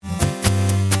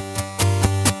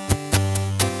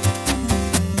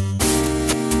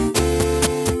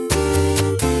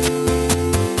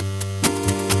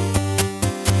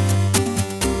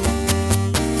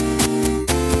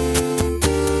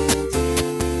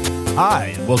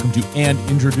Hi, and welcome to And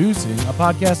Introducing, a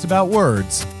podcast about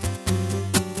words,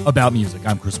 about music.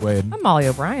 I'm Chris Wade. I'm Molly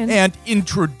O'Brien. And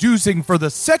introducing for the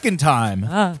second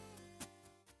time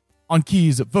on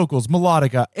keys, vocals,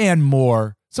 melodica, and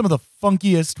more, some of the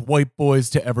funkiest white boys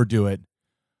to ever do it.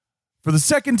 For the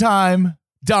second time,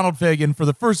 Donald Fagen. For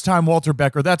the first time, Walter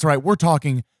Becker. That's right, we're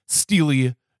talking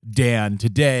Steely Dan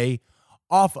today,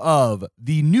 off of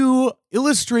the new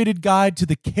illustrated guide to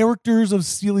the characters of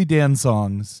Steely Dan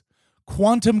songs,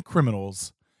 Quantum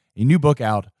Criminals, a new book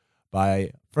out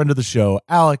by friend of the show,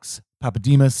 Alex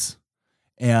Pappademas,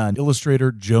 and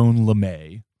illustrator Joan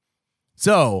LeMay.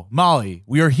 So, Molly,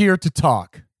 we are here to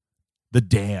talk the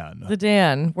Dan. The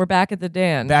Dan. We're back at the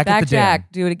Dan. Back at the Jack. Dan.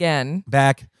 Do it again.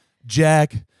 Back,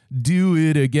 Jack, do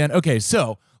it again. Okay,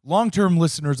 so long-term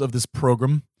listeners of this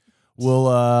program will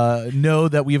know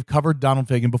that we have covered Donald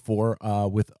Fagen before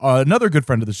with another good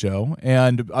friend of the show,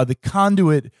 and the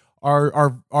conduit,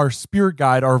 our spirit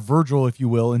guide, our Virgil, if you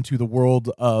will, into the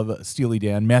world of Steely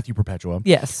Dan, Matthew Perpetua.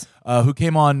 Yes. Who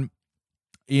came on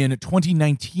in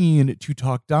 2019 to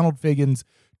talk Donald Fagen's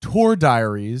tour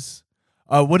diaries.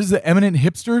 What is it? Eminent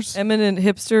Hipsters? Eminent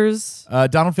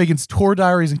Hipsters. Donald Fagen's tour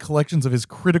diaries and collections of his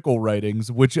critical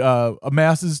writings, which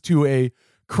amasses to a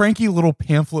cranky little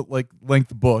pamphlet-like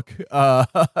length book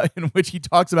in which he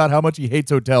talks about how much he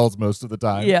hates hotels most of the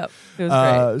time. Yeah, it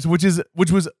was great.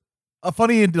 Which was a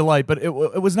funny and delight, but it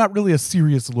was not really a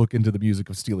serious look into the music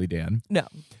of Steely Dan. No.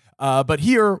 But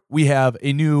here we have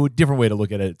a new, different way to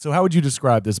look at it. So how would you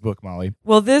describe this book, Molly?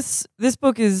 Well, this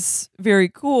book is very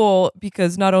cool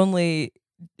because not only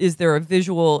is there a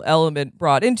visual element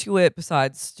brought into it,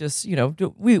 besides just,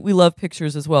 we love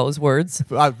pictures as well as words.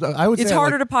 I would say it's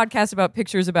harder to podcast about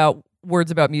pictures about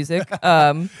words about music.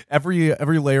 Every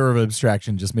layer of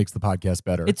abstraction just makes the podcast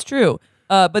better. It's true.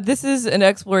 But this is an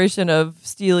exploration of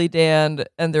Steely Dan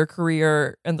and their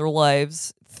career and their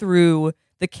lives through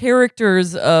the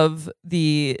characters of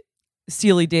the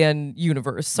Steely Dan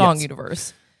universe, song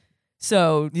universe.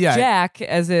 So Jack,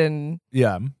 as in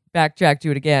Back Jack, Do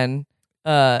It Again,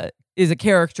 is a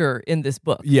character in this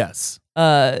book. Yes.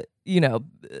 The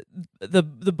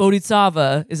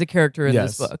Bodhisattva is a character in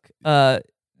this book.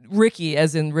 Ricky,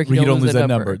 as in Ricky Don't Lose That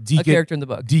Number. A character in the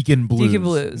book. Deacon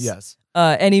Blues. Yes.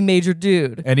 Any Major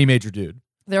Dude.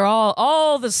 They're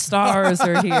all the stars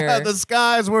are here. The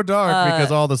skies were dark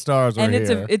because all the stars are here.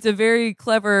 And it's a very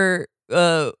clever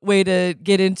way to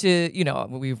get into,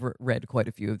 we've read quite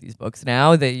a few of these books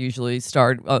now. They usually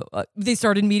start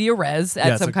in media res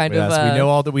at some kind of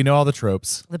we know all the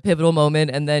tropes. The pivotal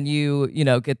moment, and then you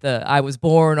get the I was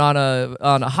born on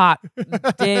a hot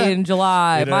day in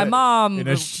July. My mom in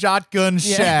a shotgun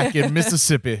shack in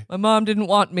Mississippi. My mom didn't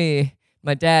want me.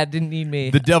 My dad didn't need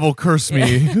me. The devil cursed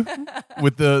me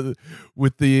with the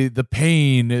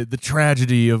pain, the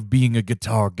tragedy of being a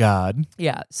guitar god.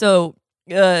 Yeah. So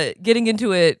getting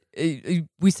into it,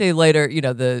 we say later,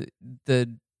 the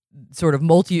sort of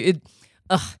not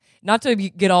to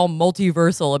get all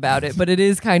multiversal about it, but it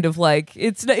is kind of like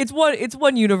it's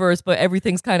one universe, but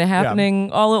everything's kind of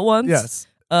happening all at once. Yes.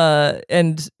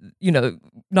 And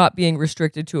not being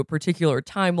restricted to a particular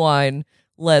timeline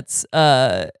lets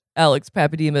Alex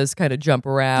Pappademas kind of jump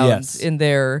around in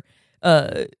their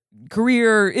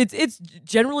career. It's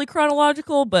generally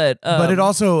chronological, but it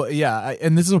also,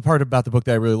 and this is a part about the book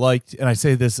that I really liked, and I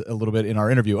say this a little bit in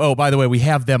our interview. Oh, by the way, we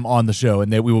have them on the show,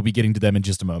 and we will be getting to them in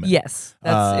just a moment. Yes,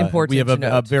 that's important. We have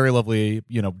a very lovely,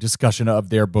 discussion of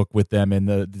their book with them and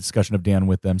the discussion of Dan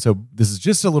with them. So this is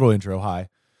just a little intro. Hi.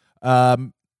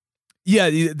 That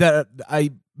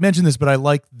I mentioned this, but I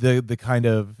like the kind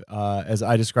of, as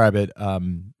I describe it,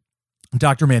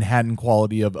 Dr. Manhattan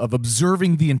quality of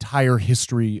observing the entire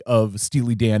history of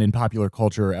Steely Dan in popular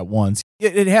culture at once.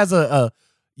 It has an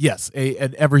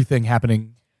everything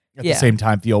happening at the same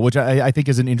time feel, which I think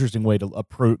is an interesting way to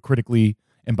critically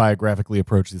and biographically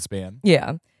approach this band.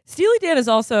 Yeah. Steely Dan is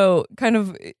also kind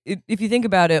of, if you think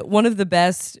about it, one of the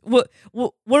best, one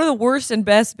of the worst and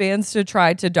best bands to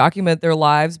try to document their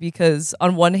lives, because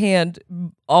on one hand,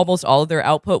 almost all of their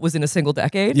output was in a single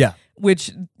decade. Yeah.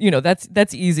 Which,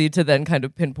 that's easy to then kind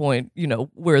of pinpoint,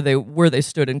 where they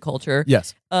stood in culture.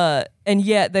 Yes. And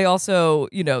yet they also,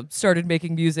 started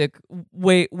making music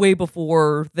way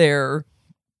before their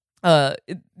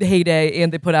heyday,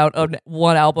 and they put out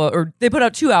one album, or they put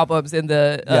out two albums in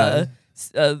the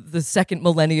second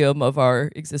millennium of our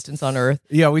existence on Earth.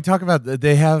 Yeah, we talk about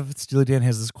Steely Dan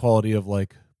has this quality of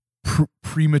like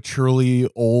prematurely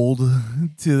old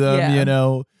to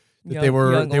them, that they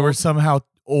were somehow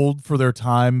old for their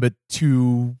time, but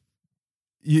too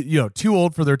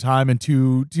old for their time and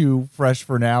too fresh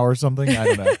for now or something. I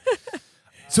don't know.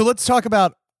 So let's talk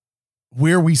about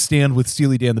where we stand with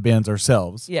Steely Dan the bands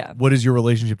ourselves. Yeah. What is your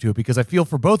relationship to it? Because I feel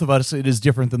for both of us, it is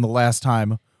different than the last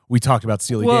time we talked about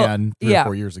Steely Dan 3 or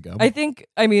 4 years ago.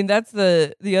 I mean, that's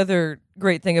the other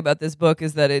great thing about this book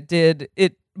is that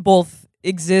it both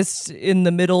exists in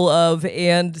the middle of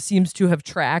and seems to have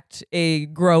tracked a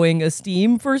growing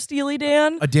esteem for Steely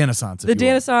Dan. A Danisance. The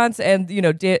Danisance and,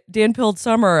 Dan Pilled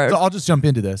Summer. So I'll just jump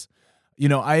into this.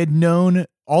 I had known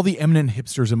all the eminent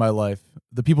hipsters in my life,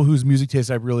 the people whose music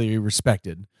taste I really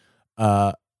respected.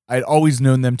 I'd always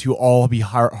known them to all be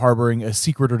harboring a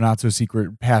secret or not so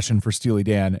secret passion for Steely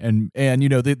Dan. And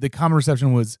the common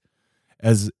reception was,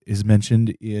 as is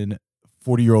mentioned in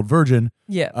 40-Year-Old Virgin,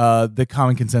 the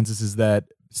common consensus is that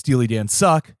Steely Dan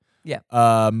suck. Yeah.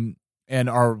 And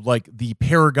are like the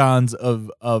paragons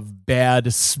of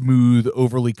bad, smooth,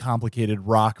 overly complicated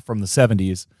rock from the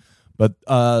 70s. But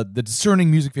the discerning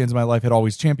music fans in my life had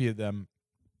always championed them.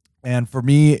 And for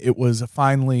me, it was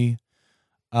finally,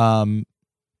 I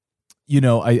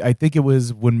think it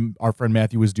was when our friend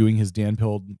Matthew was doing his Dan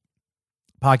Pilled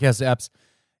podcast apps,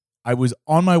 I was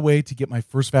on my way to get my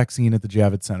first vaccine at the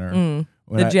Javits Center.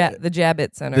 The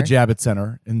Javits Center. The Javits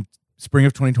Center in spring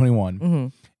of 2021. Mm-hmm.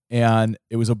 And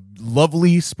it was a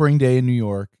lovely spring day in New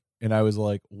York. And I was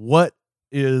like, what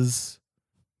is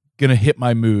going to hit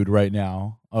my mood right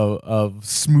now of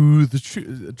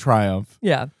smooth triumph?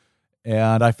 Yeah.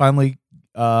 And I finally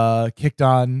kicked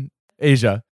on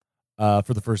Asia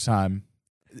for the first time.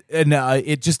 And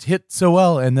it just hit so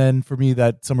well. And then for me,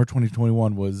 that summer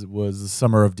 2021 was the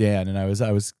summer of Dan, and I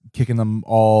was kicking them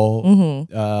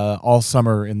all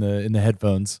summer in the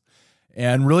headphones,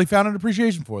 and really found an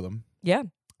appreciation for them. Yeah,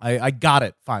 I got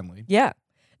it finally. Yeah,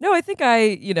 no, I think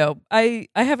I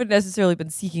haven't necessarily been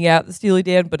seeking out the Steely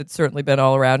Dan, but it's certainly been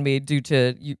all around me due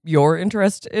to your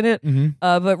interest in it. Mm-hmm.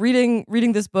 But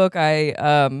reading this book,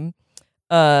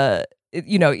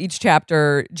 each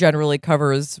chapter generally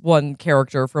covers one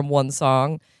character from one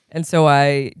song. And so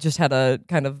I just had a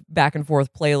kind of back and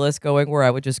forth playlist going where I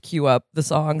would just queue up the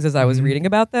songs as I was reading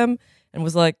about them and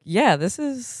was like, yeah, this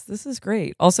is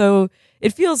great. Also,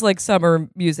 it feels like summer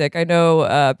music. I know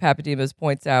Pappademas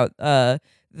points out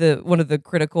one of the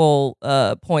critical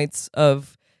points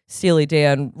of Steely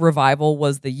Dan revival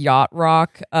was the yacht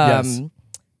rock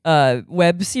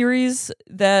web series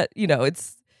that,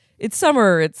 it's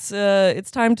summer.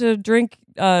 It's time to drink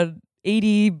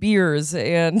 80 beers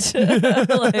and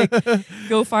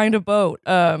go find a boat.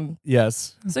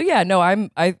 Yes. So yeah, no,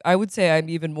 I would say I'm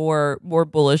even more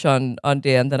bullish on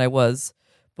Dan than I was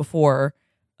before,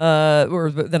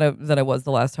 or than I was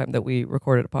the last time that we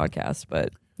recorded a podcast.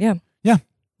 But yeah.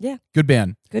 Good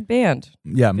band.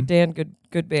 Yeah. Good Dan.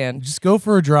 Good band. Just go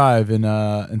for a drive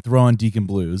and throw on Deacon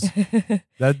Blues.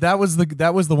 that was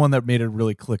the one that made it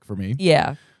really click for me.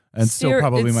 Yeah. And still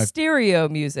probably my stereo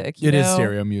music. It is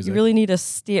stereo music. You really need a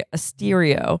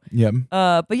stereo. Yeah.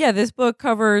 But yeah, this book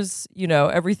covers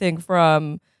everything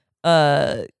from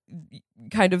kind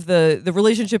of the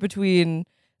relationship between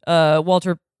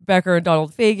Walter Becker and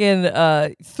Donald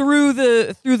Fagen through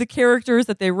the characters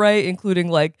that they write, including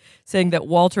like saying that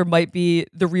Walter might be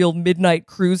the real midnight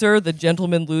cruiser, the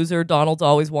gentleman loser Donald's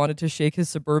always wanted to shake his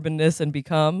suburbanness and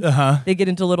become. They get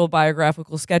into little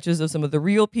biographical sketches of some of the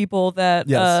real people that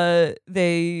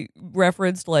they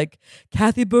referenced, like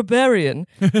Kathy Berberian,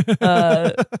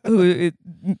 who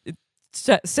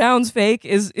sounds fake,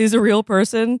 is a real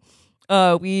person.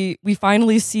 We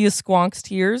finally see a Squonk's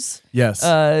tears. Yes.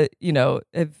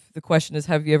 If the question is,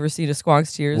 have you ever seen a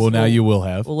Squonk's tears? Well, now you will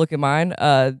have. We'll look at mine.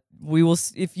 We will.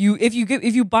 If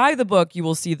you buy the book, you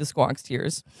will see the Squonk's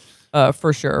tears,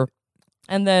 for sure.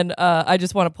 And then I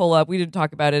just want to pull up. We didn't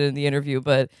talk about it in the interview,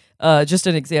 but just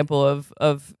an example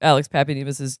of Alex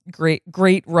Pappademas'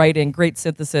 great writing, great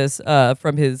synthesis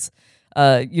from his.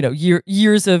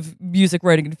 Years of music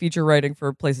writing and feature writing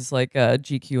for places like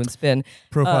GQ and Spin.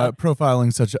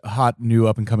 Profiling such hot new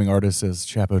up and coming artists as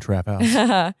Chapo Trap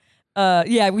House.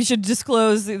 We should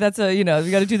disclose. That's we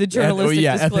got to do the journalistic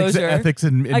disclosure. Ethics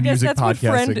and I guess music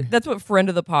podcasting. That's what friend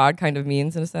of the pod kind of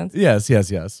means in a sense. Yes.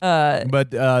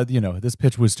 But this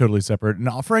pitch was totally separate.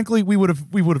 And frankly, we would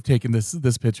have taken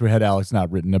this pitch had Alex not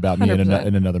written about me in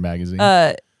another magazine.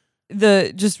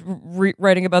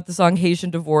 Writing about the song Haitian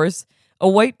Divorce. A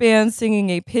white band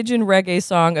singing a pidgin reggae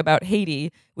song about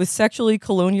Haiti with sexually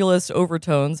colonialist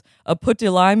overtones, a put de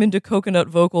lime into coconut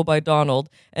vocal by Donald,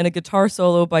 and a guitar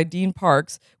solo by Dean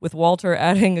Parks, with Walter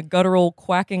adding a guttural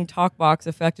quacking talkbox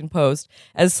effect in post.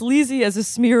 As sleazy as a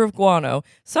smear of guano.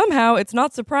 Somehow, it's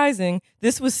not surprising,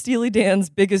 this was Steely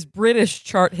Dan's biggest British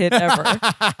chart hit ever.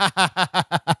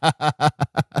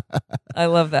 I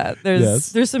love that.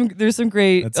 Yes. There's some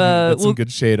great That's some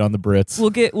good shade on the Brits. We'll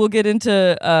get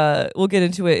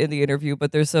into it in the interview,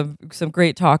 but there's some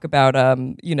great talk about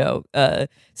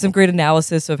some great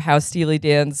analysis of how Steely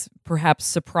Dan's perhaps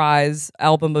surprise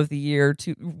album of the year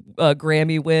to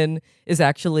Grammy win is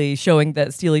actually showing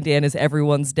that Steely Dan is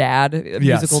everyone's dad,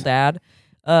 musical dad.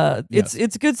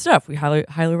 It's good stuff. We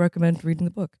highly recommend reading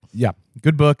the book. Yeah,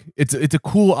 good book. It's a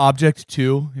cool object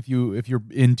too. If you're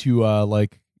into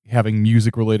like having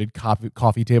music related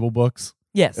coffee table books.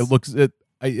 Yes,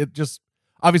 it just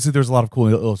obviously there's a lot of cool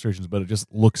illustrations, but it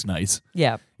just looks nice.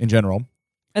 Yeah, in general.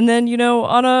 And then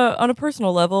on a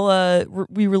personal level,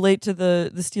 we relate to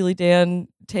the Steely Dan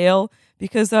tale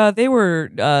because they were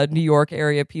New York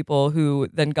area people who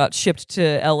then got shipped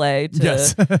to LA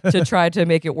to try to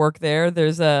make it work there.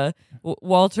 There's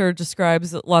Walter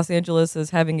describes Los Angeles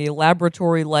as having a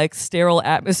laboratory-like sterile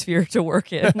atmosphere to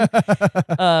work in.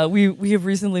 We have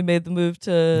recently made the move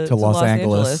to Los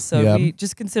Angeles, so we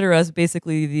just consider us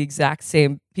basically the exact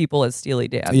same people as Steely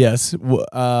Dan. Yes,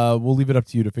 we'll leave it up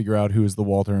to you to figure out who is the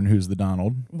Walter and who's the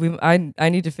Donald. I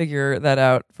need to figure that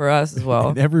out for us as well.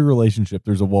 In every relationship,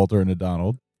 there's a Walter and a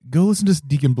Donald. Go listen to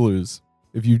Deacon Blues.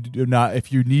 If you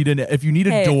need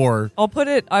a door,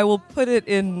 I will put it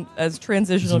in as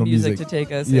transitional music to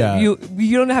take us. Yeah. You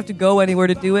don't have to go anywhere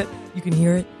to do it. You can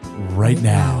hear it right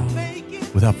now.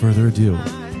 Without further ado,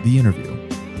 the interview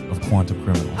of Quantum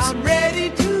Criminals. I'm ready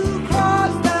to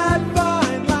cross that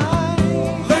fine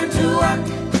line. Learn to work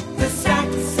the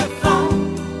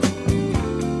saxophone.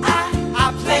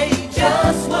 I play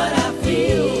just what I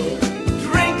feel.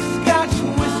 Drink scotch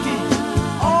whiskey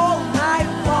all night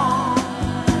long.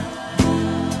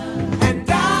 And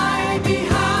die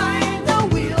behind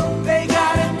the wheel. They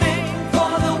got a name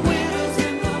for the winners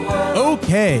in the world.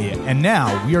 Okay, and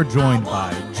now we are joined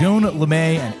by Joan,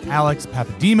 LeMay, and Alex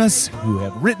Pappademas, who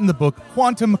have written the book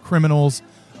Quantum Criminals,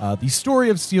 the story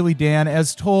of Steely Dan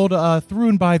as told through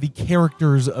and by the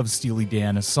characters of Steely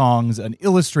Dan, songs, an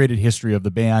illustrated history of the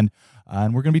band.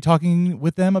 And we're going to be talking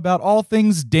with them about all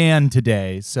things Dan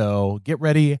today. So get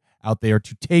ready out there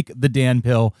to take the Dan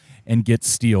pill and get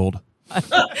steeled.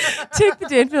 Take the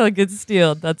Dan pill and get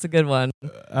steeled. That's a good one.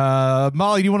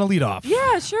 Molly, do you want to lead off?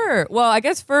 Yeah, sure. Well, I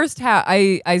guess first,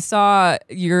 I saw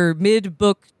your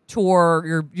mid-book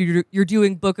tour. You're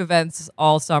doing book events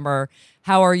all summer.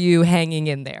 How are you hanging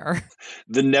in there?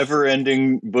 The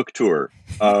never-ending book tour.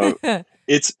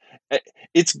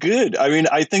 It's good. I mean,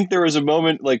 I think there was a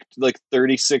moment like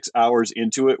 36 hours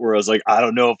into it where I was like, I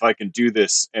don't know if I can do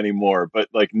this anymore. But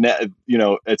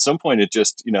at some point it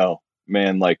just,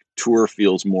 man, like tour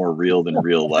feels more real than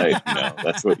real life.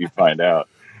 That's what you find out.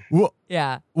 Well,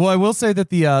 yeah. Well, I will say that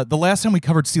the last time we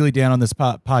covered Steely Dan on this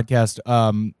podcast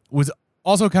was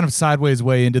also kind of sideways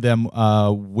way into them,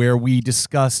 where we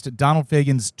discussed Donald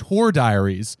Fagen's tour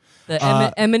diaries.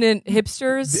 The eminent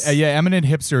hipsters? Eminent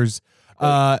hipsters.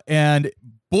 And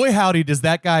boy, howdy, does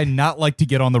that guy not like to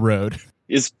get on the road.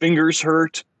 His fingers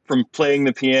hurt from playing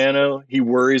the piano. He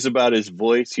worries about his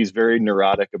voice. He's very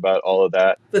neurotic about all of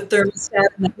that. The thermostat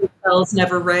in the hotel's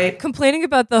never right. Complaining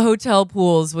about the hotel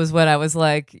pools was what I was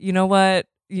like, you know what?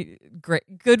 Great.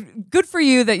 Good for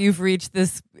you that you've reached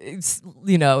this,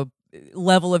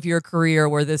 level of your career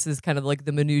where this is kind of like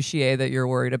the minutiae that you're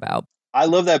worried about. I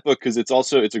love that book because it's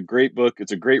a great book.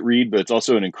 It's a great read, but it's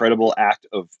also an incredible act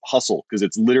of hustle because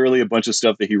it's literally a bunch of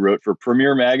stuff that he wrote for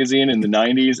Premiere Magazine in the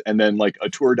 90s and then like a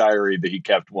tour diary that he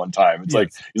kept one time. It's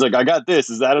like, he's like, I got this.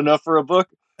 Is that enough for a book?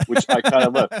 Which I kind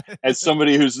of love. As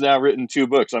somebody who's now written 2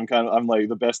 books, I'm like,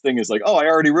 the best thing is like, oh, I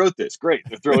already wrote this. Great.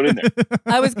 Throw it in there.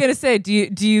 I was going to say, do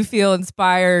you feel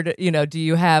inspired? Do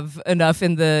you have enough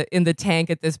in the tank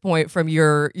at this point from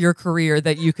your career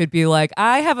that you could be like,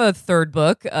 I have a 3rd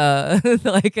book.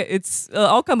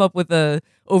 I'll come up with a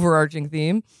overarching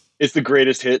theme. It's the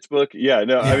greatest hits book. Yeah,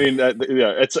 no, I mean,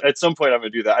 at some point I'm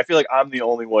going to do that. I feel like I'm the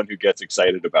only one who gets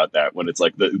excited about that when it's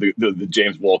like the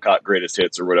James Walcott greatest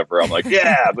hits or whatever. I'm like,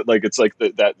 yeah, but like, it's like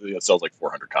that sells like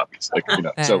 400 copies. Like,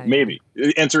 so maybe.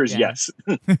 The answer is yes.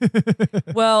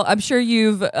 Well, I'm sure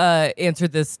you've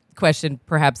answered this question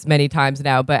perhaps many times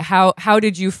now, but how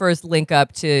did you first link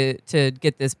up to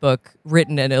get this book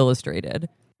written and illustrated?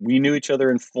 We knew each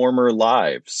other in former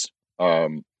lives.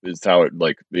 Is how it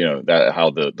how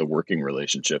the working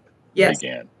relationship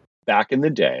began. Back in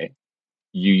the day,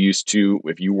 you used to,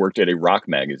 if you worked at a rock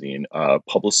magazine,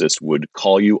 publicists would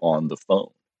call you on the phone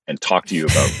and talk to you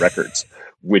about records,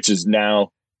 which is now,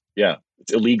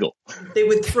 it's illegal. They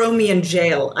would throw me in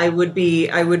jail. I would be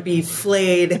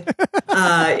flayed.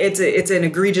 It's an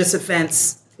egregious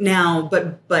offense now,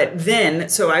 but then,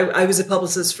 so I was a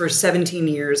publicist for 17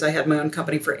 years. I had my own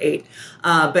company for 8.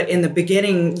 But in the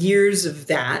beginning years of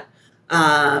that,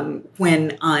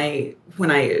 when I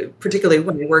particularly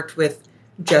when I worked with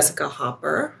Jessica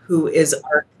Hopper, who is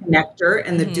our connector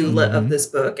and the doula of this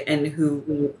book, and who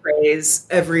we praise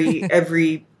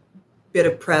every bit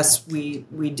of press we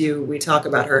do. We talk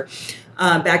about her.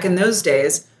 Back in those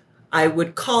days, I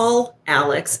would call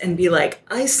Alex and be like,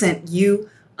 I sent you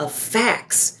a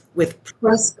fax with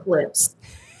press clips.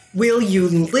 Will you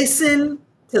listen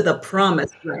to the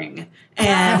promise ring?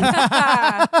 And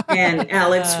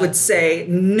Alex would say,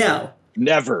 no.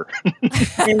 Never.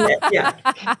 And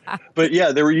But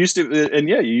yeah, there were used to, and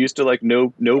yeah, you used to like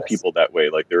know people that way.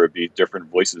 Like there would be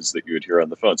different voices that you would hear on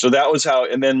the phone. So that was how,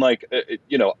 and then like,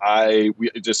 I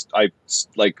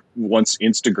like once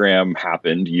Instagram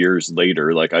happened years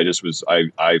later, like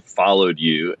I followed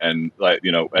you, and like,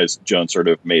 as Joan sort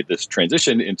of made this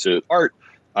transition into art,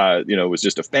 was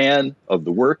just a fan of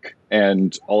the work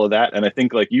and all of that. And I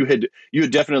think like you had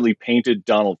definitely painted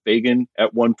Donald Fagen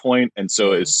at one point. And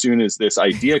so as soon as this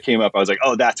idea came up, I was like,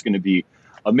 oh, that's going to be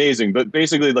amazing. But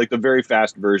basically like the very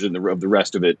fast version of the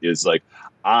rest of it is like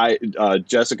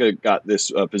Jessica got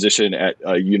this position at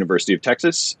University of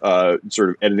Texas,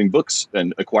 sort of editing books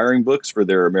and acquiring books for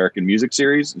their American music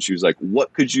series. And she was like,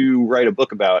 what could you write a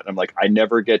book about? And I'm like, I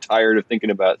never get tired of thinking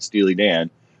about Steely Dan.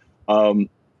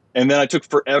 And then I took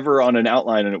forever on an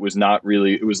outline, and it was not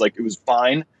really, it was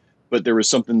fine, but there was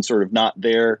something sort of not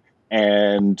there.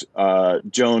 And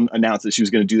Joan announced that she was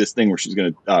going to do this thing where she's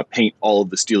going to paint all of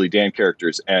the Steely Dan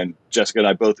characters. And Jessica and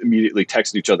I both immediately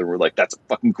texted each other. We're like, that's a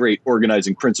fucking great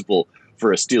organizing principle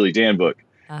for a Steely Dan book.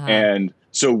 And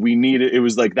so it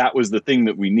was like, that was the thing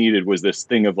that we needed, was this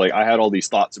thing of like, I had all these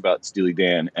thoughts about Steely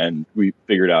Dan, and we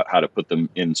figured out how to put them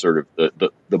in sort of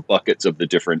the buckets of the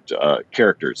different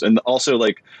characters. And also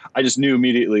like, I just knew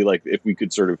immediately, like if we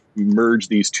could sort of merge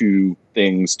these two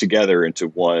things together into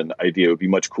one idea, it would be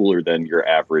much cooler than your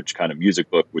average kind of music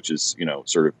book, which is,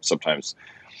 sort of sometimes,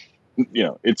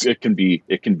 it can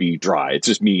be dry. It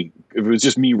was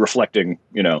just me reflecting,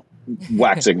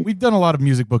 waxing. We've done a lot of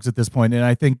music books at this point, and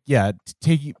I think,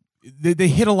 they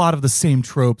hit a lot of the same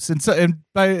tropes. And so,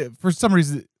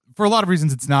 for a lot of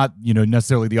reasons, it's not,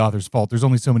 necessarily the author's fault. There's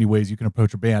only so many ways you can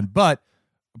approach a band, but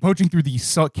approaching through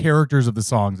the characters of the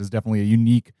songs is definitely a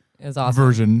unique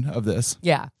version of this.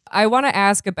 Yeah. I want to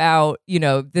ask about,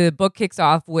 the book kicks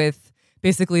off with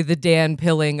basically the Dan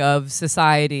pilling of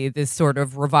society, this sort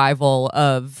of revival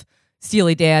of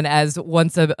Steely Dan as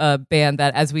once a band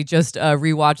that, as we just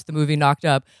rewatched the movie Knocked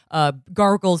Up,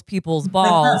 gargles people's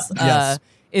balls, Yes.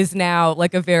 is now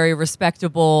like a very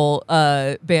respectable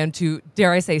band to,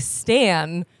 dare I say,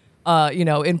 stan,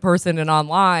 in person and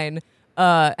online.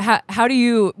 How do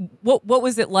you, what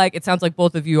was it like? It sounds like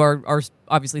both of you are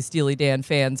obviously Steely Dan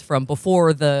fans from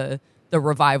before the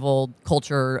revival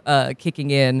culture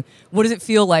kicking in. What does it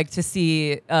feel like to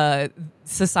see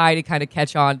society kind of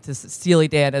catch on to Steely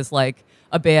Dan as like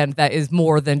a band that is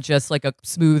more than just like a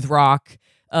smooth rock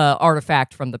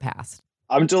artifact from the past?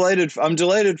 I'm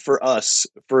delighted for us,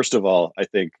 first of all, I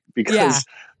think, because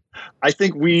I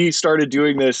think we started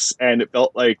doing this and it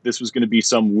felt like this was going to be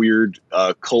some weird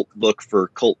cult look for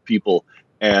cult people.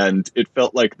 And it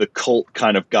felt like the cult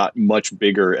kind of got much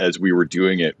bigger as we were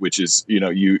doing it, which is, you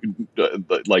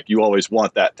always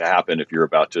want that to happen if you're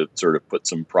about to sort of put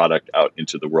some product out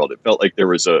into the world. It felt like there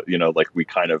was we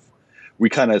kind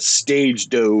of stage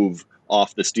dove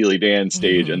off the Steely Dan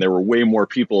stage, and there were way more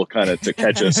people kind of to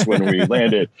catch us when we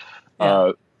landed.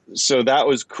 So that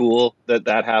was cool that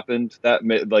happened. That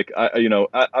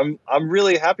I'm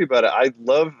really happy about it. I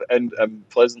love and I'm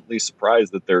pleasantly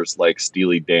surprised that there's like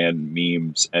Steely Dan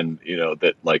memes, and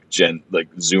that like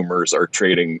Zoomers are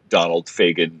trading Donald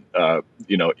Fagen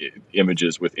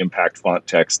images with impact font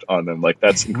text on them. Like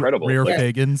that's incredible. Rare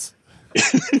Fagans.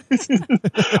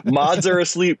 Mods are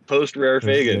asleep post Rare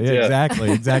Fagans. Yeah,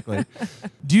 exactly.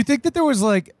 Do you think that there was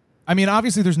like, I mean,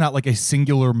 obviously there's not like a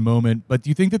singular moment, but do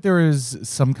you think that there is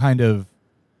some kind of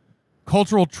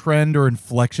cultural trend or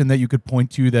inflection that you could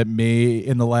point to that may,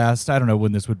 in the last, I don't know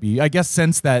when this would be, I guess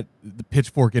since the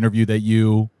Pitchfork interview that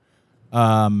you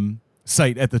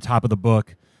cite at the top of the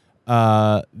book,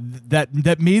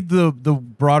 that made the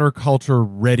broader culture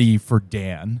ready for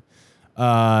Dan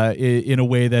in a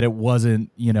way that it wasn't,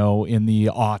 in the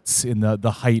aughts, in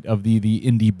the height of the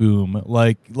indie boom.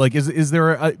 Like is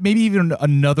there maybe even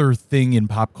another thing in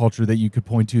pop culture that you could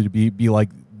point to be like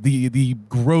the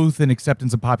growth and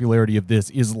acceptance and popularity of this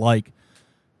is like,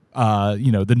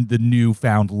 the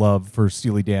newfound love for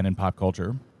Steely Dan in pop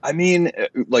culture? I mean,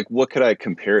 like, what could I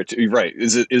compare it to? Right.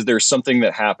 Is there something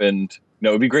that happened No,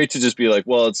 it'd be great to just be like,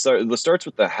 well, it starts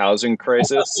with the housing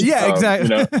crisis. Yeah, exactly.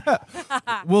 You know?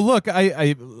 Well, look,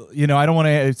 I don't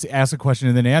want to ask a question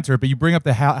and then answer it, but you bring up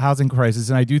the housing crisis,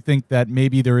 and I do think that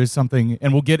maybe there is something,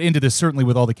 and we'll get into this certainly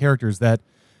with all the characters, that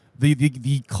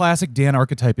the classic Dan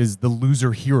archetype is the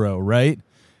loser hero, right?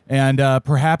 And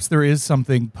perhaps there is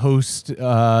something post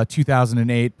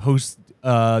 2008, post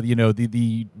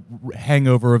the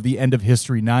hangover of the end of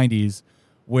history 90s,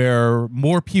 where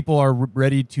more people are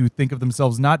ready to think of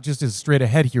themselves not just as straight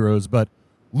ahead heroes, but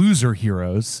loser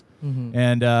heroes,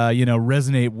 and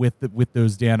resonate with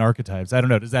those Dan archetypes. I don't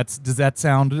know. Does that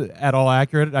sound at all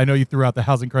accurate? I know you threw out the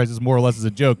housing crisis more or less as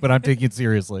a joke, but I'm taking it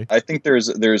seriously. I think there's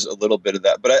a little bit of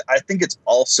that, but I think it's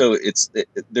also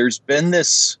there's been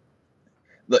this.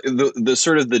 The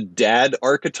sort of the dad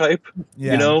archetype,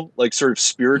 like sort of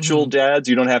spiritual dads.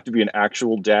 You don't have to be an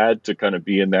actual dad to kind of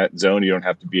be in that zone. You don't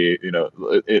have to be,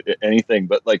 anything.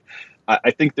 But like,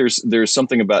 I think there's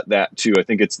something about that too. I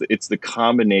think it's the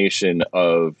combination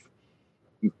of,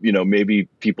 maybe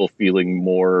people feeling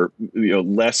more,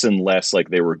 less and less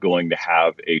like they were going to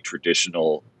have a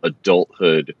traditional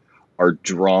adulthood, are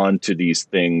drawn to these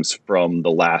things from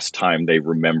the last time they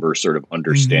remember sort of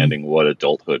understanding what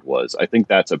adulthood was. I think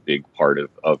that's a big part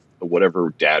of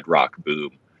whatever dad rock boom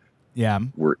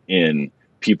we're in,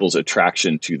 people's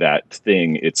attraction to that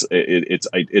thing. It's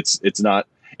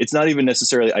not even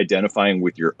necessarily identifying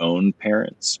with your own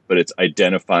parents, but it's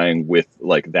identifying with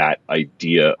like that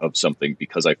idea of something,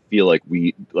 because I feel like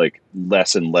we like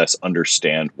less and less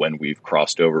understand when we've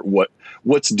crossed over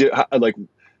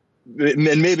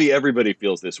and maybe everybody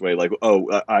feels this way, like,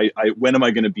 I when am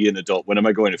I going to be an adult? When am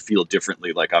I going to feel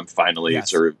differently? Like I'm finally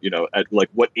sort of, at like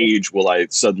what age will I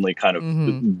suddenly kind of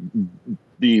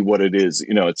be what it is?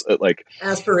 It's like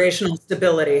aspirational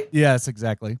stability. Yes,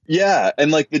 exactly. Yeah.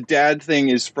 And like the dad thing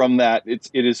is from that. It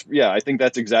is. Yeah. I think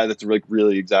that's like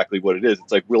really exactly what it is.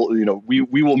 It's like,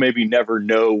 we will maybe never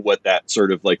know what that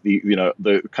sort of like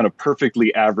the kind of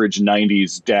perfectly average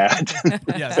 90s dad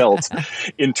felt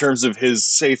in terms of his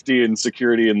safety and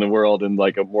security in the world, and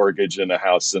like a mortgage and a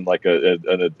house and like a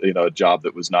job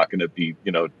that was not going to be,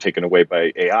 taken away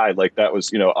by AI. Like that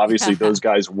was, obviously those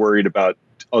guys worried about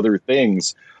other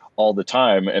things all the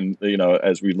time. And,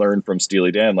 as we learned from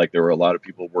Steely Dan, like there were a lot of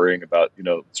people worrying about,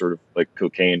 sort of like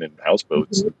cocaine and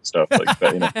houseboats and stuff like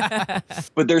that,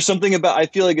 But there's something about, I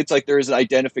feel like it's like there's an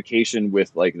identification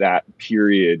with like that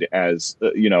period as,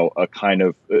 a kind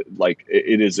of like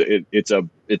it's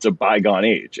a bygone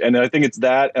age. And I think it's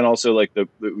that. And also like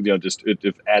just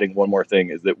adding one more thing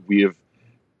is that we have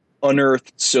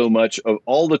unearthed so much of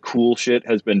all the cool shit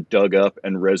has been dug up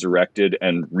and resurrected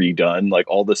and redone, like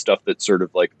all the stuff that's sort of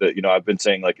like I've been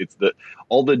saying, like it's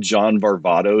all the John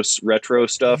Varvatos retro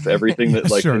stuff, everything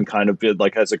that like can kind of be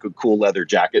like has like a cool leather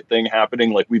jacket thing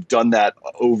happening, like we've done that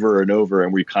over and over,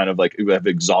 and we kind of like have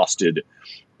exhausted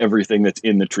everything that's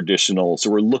in the traditional. So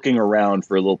we're looking around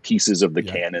for little pieces of the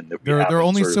canon that there are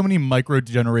only so many micro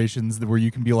generations where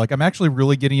you can be like, I'm actually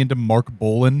really getting into Mark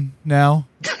Bolan now,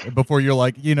 before you're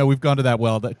like, we've gone to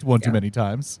that too many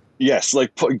times. Yes,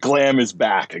 like glam is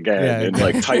back again, and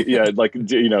like tight,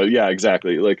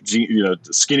 exactly. Like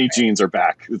skinny jeans are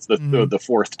back. It's the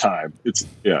fourth time. It's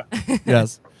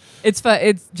yes. It's fun.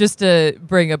 It's just to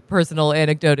bring a personal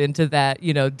anecdote into that,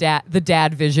 the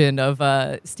dad vision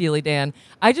of Steely Dan.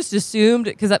 I just assumed,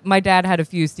 because my dad had a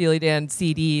few Steely Dan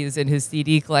CDs in his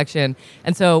CD collection,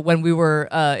 and so when we were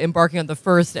embarking on the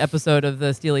first episode of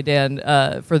the Steely Dan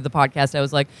for the podcast, I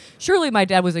was like, surely my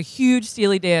dad was a huge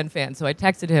Steely Dan fan. So I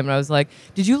texted him and I was like,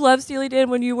 did you love Steely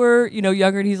Dan when you were,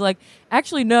 younger? And he's like,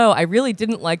 actually, no, I really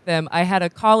didn't like them. I had a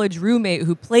college roommate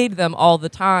who played them all the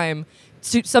time.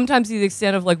 Sometimes to the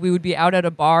extent of like we would be out at a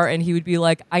bar and he would be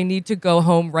like, I need to go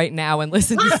home right now and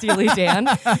listen to Steely Dan.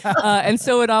 And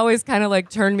so it always kind of like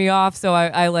turned me off. So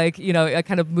I like, I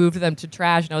kind of moved them to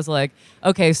trash, and I was like,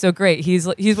 okay, so great. He's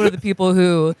one of the people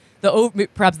who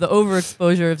perhaps the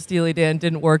overexposure of Steely Dan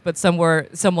didn't work, but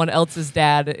someone else's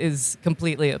dad is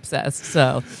completely obsessed.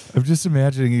 So I'm just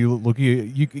imagining you looking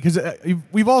at you, because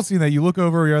we've all seen that. You look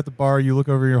over, you're at the bar, you look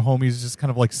over, your homie's just kind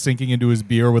of like sinking into his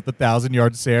beer with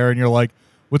 1,000-yard stare, and you're like,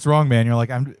 what's wrong, man? You're like,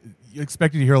 you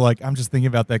expected to hear like, I'm just thinking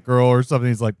about that girl or something.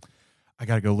 He's like, I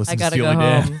gotta go listen to Steely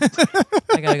Dan.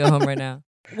 I gotta go home right now.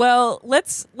 Well,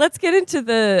 let's get into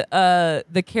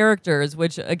the characters,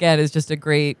 which again is just a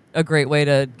great way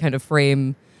to kind of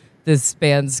frame this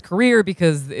band's career,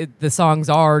 because the songs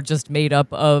are just made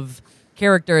up of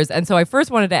characters. And so I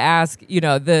first wanted to ask,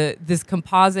 this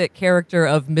composite character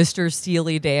of Mr.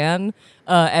 Steely Dan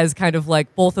as kind of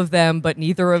like both of them but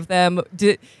neither of them.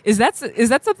 Is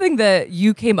that something that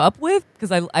you came up with?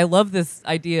 Because I love this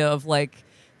idea of like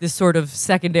this sort of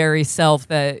secondary self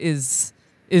that is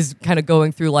kind of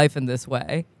going through life in this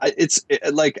way.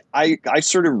 I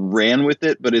sort of ran with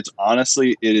it, but it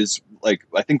is like,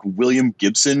 I think William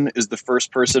Gibson is the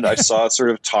first person I saw sort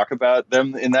of talk about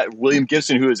them in that. William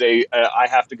Gibson, who is I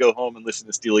have to go home and listen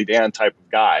to Steely Dan type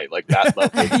of guy, like that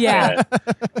level. Yeah.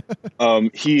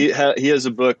 He has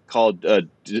a book called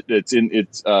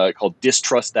called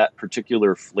Distrust That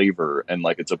Particular Flavor, and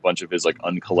like it's a bunch of his like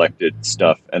uncollected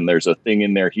stuff, and there's a thing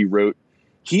in there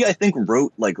he I think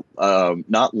wrote like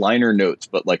not liner notes,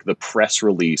 but like the press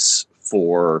release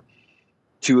for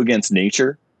Two Against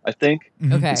Nature, I think.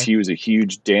 Okay. Because he was a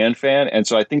huge Dan fan. And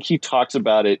so I think he talks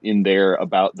about it in there,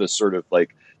 about the sort of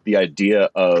like the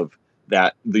idea of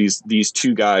that these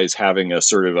two guys having a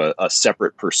sort of a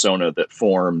separate persona that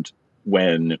formed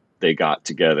when they got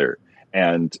together.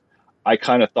 And I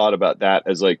kind of thought about that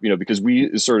as like, because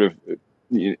we sort of,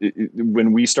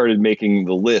 when we started making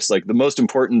the list, like the most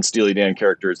important Steely Dan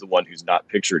character is the one who's not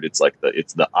pictured. It's like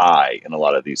it's the I in a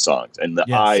lot of these songs, and the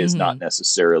I is not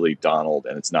necessarily Donald,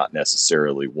 and it's not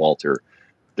necessarily Walter.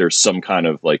 There's some kind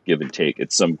of like give and take.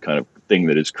 It's some kind of thing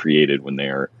that is created when they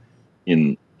are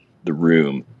in the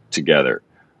room together.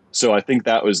 So I think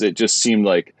that was, it just seemed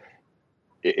like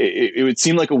it would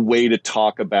seem like a way to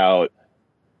talk about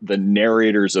the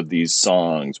narrators of these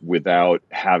songs without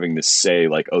having to say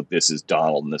like, oh, this is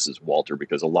Donald and this is Walter,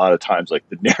 because a lot of times like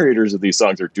the narrators of these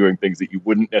songs are doing things that you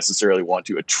wouldn't necessarily want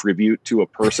to attribute to a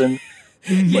person.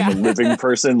 Like a living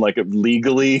person, like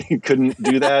legally couldn't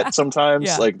do that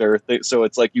sometimes. Like so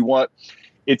it's like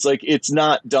it's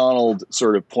not Donald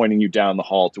sort of pointing you down the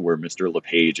hall to where Mr.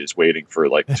 LePage is waiting for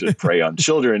like to prey on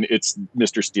children. It's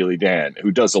Mr. Steely Dan, who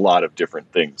does a lot of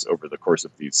different things over the course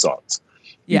of these songs.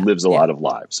 He lives a lot of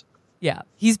lives. Yeah.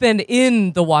 He's been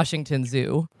in the Washington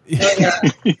Zoo.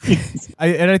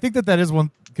 I think that is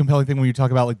one compelling thing when you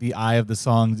talk about like the eye of the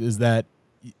songs, is that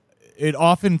it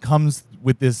often comes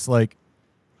with this like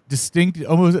distinct,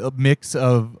 almost a mix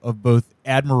of both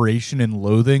admiration and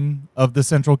loathing of the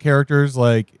central characters.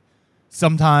 Like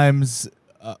sometimes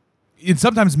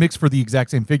mixed for the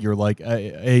exact same figure, like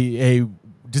a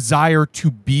desire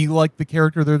to be like the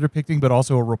character they're depicting, but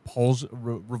also a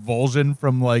revulsion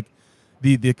from like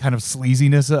the kind of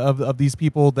sleaziness of these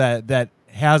people that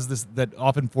has this, that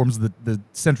often forms the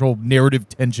central narrative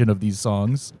tension of these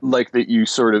songs. Like that you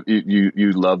sort of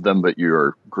you love them, but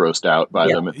you're grossed out by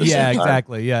them at the same time. Yeah,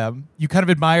 exactly. Yeah, you kind of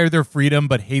admire their freedom,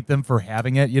 but hate them for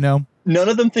having it. None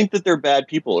of them think that they're bad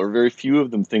people, or very few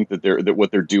of them think that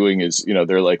what they're doing is,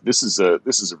 they're like, this is a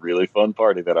really fun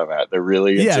party that I'm at. They're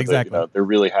really into they're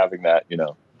really having that,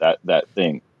 that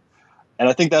thing. And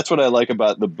I think that's what I like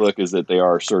about the book, is that they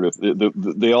are sort of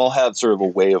they all have sort of a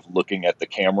way of looking at the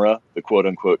camera, the quote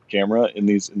unquote camera in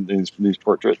these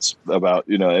portraits, about,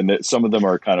 and that some of them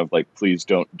are kind of like, please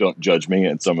don't judge me,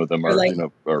 and some of them are like,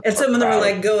 and some of them are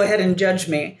like, go ahead and judge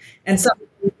me, and some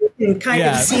you can kind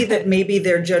of see that maybe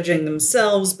they're judging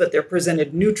themselves, but they're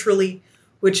presented neutrally,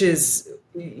 which is,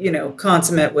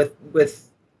 consummate with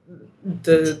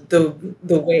the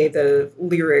way the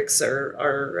lyrics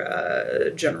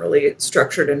are generally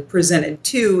structured and presented.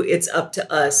 Too, it's up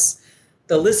to us,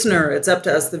 the listener, it's up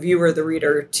to us, the viewer, the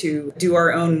reader, to do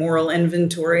our own moral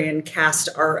inventory and cast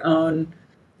our own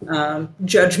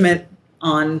judgment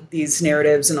on these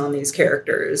narratives and on these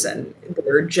characters, and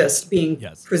they're just being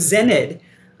presented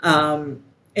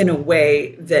in a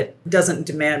way that doesn't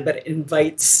demand but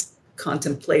invites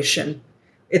contemplation.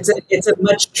 It's a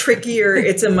much trickier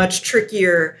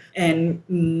and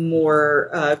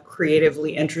more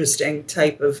creatively interesting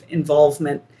type of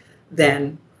involvement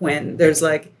than when there's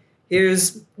like,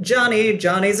 here's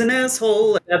Johnny's an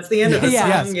asshole. That's the end of the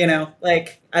song,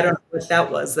 like, I don't know what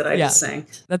that was that I just sang.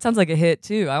 That sounds like a hit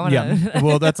too. I want to. Yeah.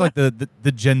 Well, that's like the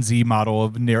Gen Z model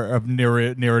of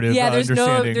narrative. Yeah, there's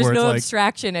understanding. There's where no it's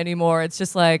abstraction anymore. It's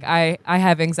just like I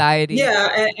have anxiety.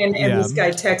 Yeah, and this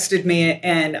guy texted me,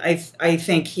 and I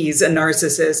think he's a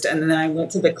narcissist. And then I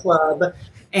went to the club,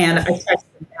 and I texted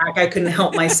back. I couldn't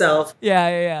help myself.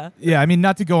 Yeah. Yeah, I mean,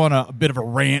 not to go on a bit of a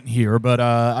rant here, but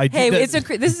this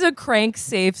is a crank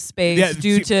safe space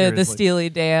due to the Steely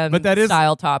Dan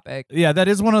style topic. Yeah, that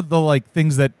is one of the like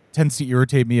things that tends to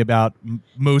irritate me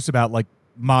most about like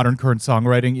modern current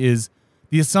songwriting, is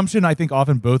the assumption, I think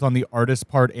often both on the artist's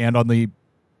part and on the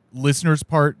listener's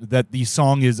part, that the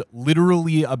song is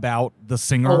literally about the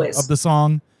singer of the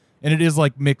song. And it is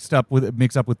like mixed up with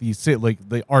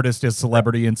the artist as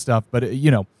celebrity and stuff. But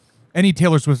any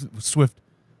Taylor Swift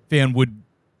fan would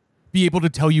be able to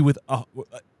tell you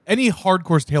any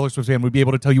hardcore Taylor Swift fan would be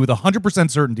able to tell you with 100%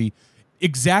 certainty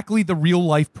exactly the real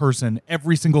life person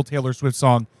every single Taylor Swift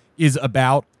song is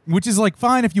about, which is like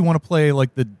fine if you want to play like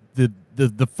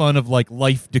the fun of like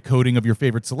life decoding of your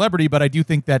favorite celebrity, but I do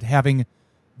think that having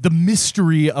the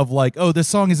mystery of like, oh, this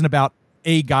song isn't about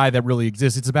a guy that really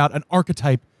exists. It's about an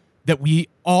archetype that we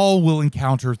all will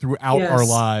encounter throughout our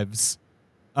lives.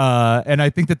 And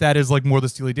I think that is like more the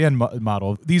Steely Dan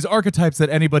model. These archetypes that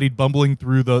anybody bumbling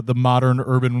through the modern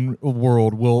urban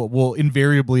world will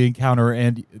invariably encounter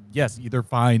and, yes, either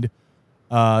find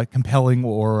compelling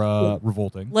or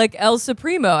revolting. Like El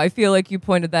Supremo, I feel like you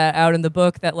pointed that out in the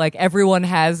book, that like everyone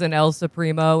has an El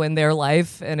Supremo in their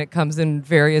life, and it comes in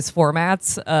various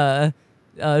formats,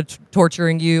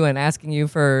 torturing you and asking you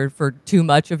for too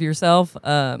much of yourself.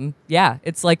 Yeah,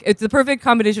 it's the perfect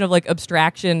combination of like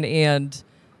abstraction and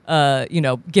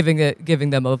giving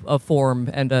them a form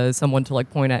and someone to like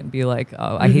point at and be like,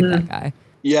 oh, I hate that guy.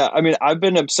 Yeah, I mean, I've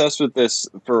been obsessed with this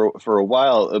for a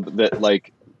while. That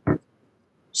like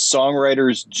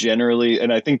songwriters generally,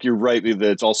 and I think you're right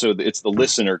that it's the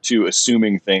listener too,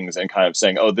 assuming things and kind of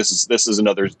saying, oh, this is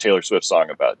another Taylor Swift song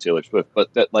about Taylor Swift,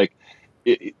 but that like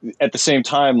at the same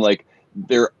time, like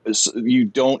you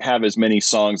don't have as many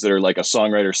songs that are like a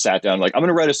songwriter sat down like, I'm going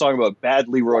to write a song about bad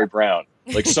Leroy Brown,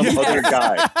 like some other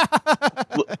guy.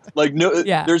 Like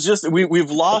there's just we've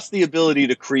lost the ability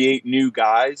to create new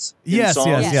guys in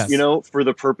songs, yes. you know, for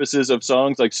the purposes of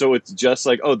songs. Like, so it's just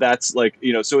like, oh, that's like,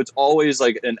 you know, so it's always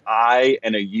like an I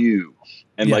and a you.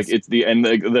 And like it's and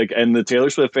the Taylor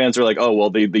Swift fans are like, oh well,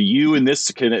 the you in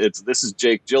this this is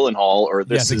Jake Gyllenhaal, or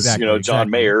this is John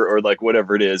Mayer, or like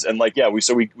whatever it is, and like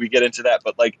we get into that,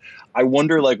 but like I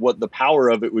wonder like what the power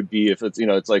of it would be if it's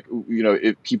it's like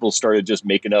if people started just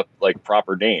making up like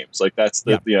proper names, like that's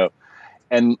the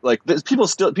and like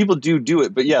people do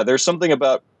it, but there's something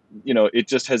about it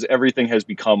just everything has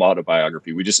become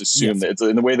autobiography. We just assume that it's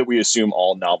in the way that we assume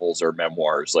all novels are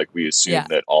memoirs. Like we assume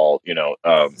that all,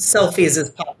 selfies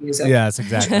is pop music. Yes,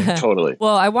 exactly. Totally.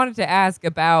 Well, I wanted to ask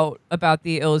about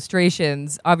the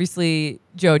illustrations. Obviously,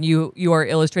 Joan, you are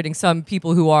illustrating some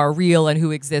people who are real and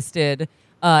who existed,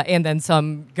 and then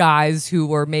some guys who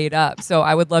were made up. So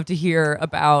I would love to hear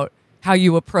about how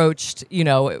you approached,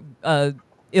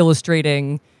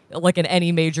 illustrating like an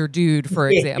Any Major Dude, for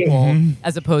example,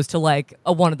 as opposed to like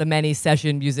one of the many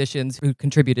session musicians who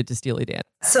contributed to Steely Dan.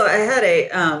 So I had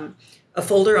a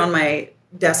folder on my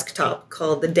desktop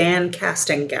called the Dan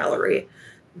Casting Gallery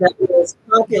that was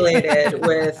populated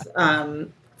with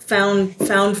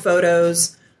found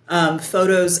photos,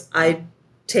 photos I'd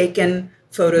taken,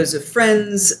 photos of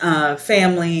friends,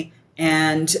 family,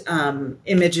 and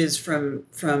images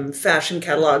from fashion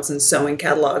catalogs and sewing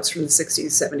catalogs from the 60s,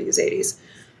 70s, 80s.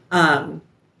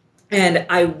 And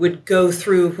I would go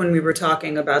through when we were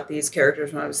talking about these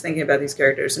characters, when I was thinking about these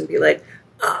characters, and be like,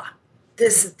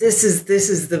 this is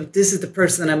the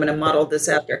person that I'm going to model this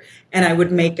after. And I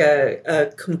would make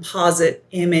a composite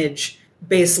image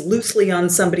based loosely on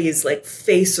somebody's like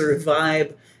face or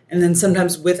vibe. And then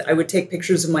sometimes I would take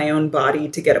pictures of my own body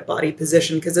to get a body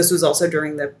position, because this was also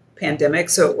during the pandemic.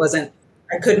 So it wasn't,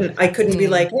 I couldn't be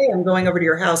like, hey, I'm going over to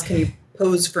your house. Can you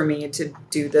pose for me to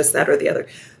do this, that, or the other?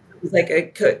 It was like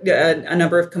a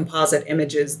number of composite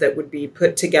images that would be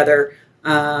put together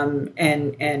and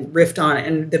riffed on.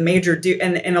 And the major dude,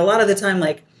 and a lot of the time,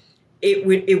 like it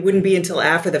wouldn't be until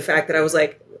after the fact that I was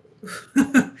like,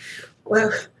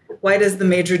 well, why does the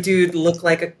major dude look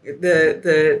like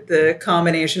the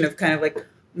combination of kind of like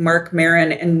Mark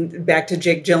Maron and back to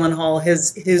Jake Gyllenhaal,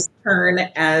 his turn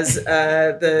as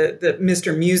the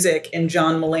Mr. Music in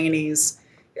John Mulaney's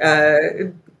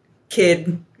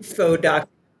kid faux doc.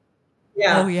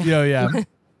 Yeah. Oh yeah.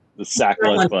 The sack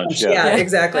lunch bunch. Yeah,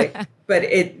 exactly. But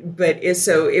it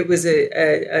was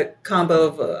a combo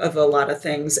of a lot of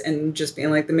things, and just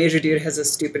being like, the major dude has a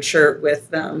stupid shirt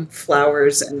with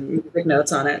flowers and music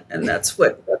notes on it, and that's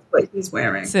what he's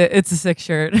wearing. It's a sick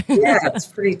shirt. Yeah, it's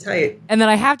pretty tight. And then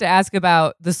I have to ask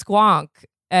about the squonk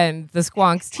and the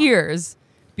squonk's tears,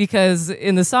 because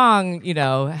in the song,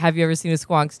 have you ever seen a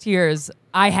squonk's tears?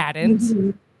 I hadn't.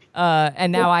 Mm-hmm.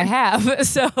 And now I have.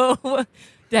 So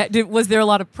was there a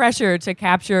lot of pressure to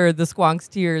capture the squonk's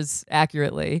tears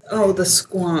accurately? Oh, the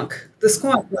squonk. The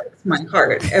squonk breaks my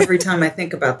heart every time I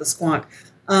think about the squonk.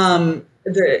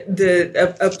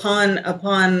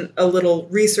 Upon a little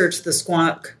research, the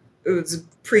squonk was a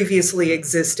previously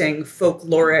existing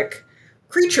folkloric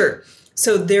creature.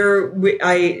 So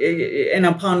and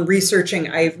upon researching,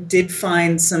 I did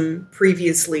find some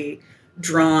previously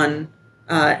drawn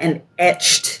and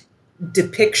etched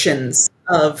depictions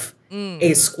of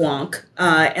a squonk,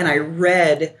 and I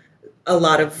read a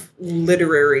lot of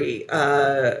literary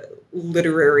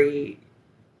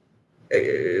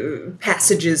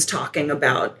passages talking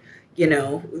about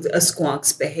a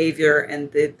squonk's behavior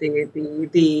and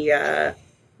the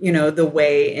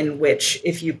way in which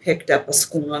if you picked up a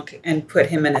squonk and put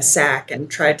him in a sack and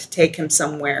tried to take him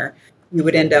somewhere, you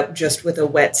would end up just with a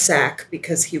wet sack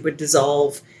because he would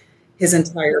dissolve his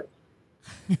entire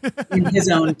in his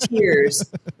own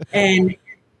tears. And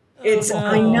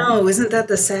I know, isn't that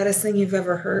the saddest thing you've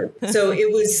ever heard? So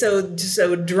it was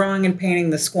so drawing and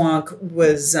painting the squonk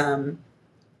was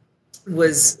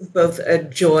both a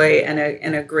joy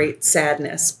and a great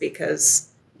sadness because,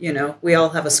 we all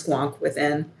have a squonk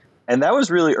within. And that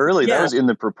was really early. Yeah. That was in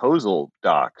the proposal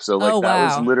doc. So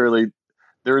was literally,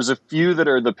 there's a few that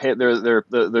are there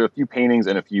are a few paintings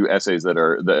and a few essays that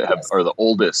are the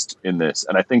oldest in this.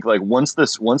 And I think once the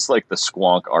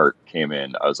squonk art came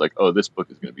in, I was like, oh, this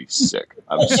book is going to be sick.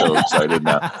 I'm so excited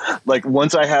now.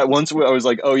 Once I was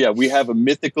like, oh yeah, we have a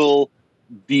mythical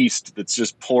beast that's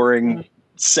just pouring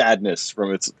sadness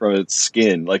from its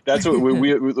skin. That's what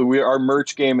we our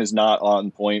merch game is not on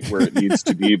point where it needs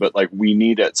to be, but we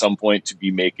need at some point to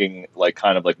be making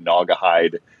kind of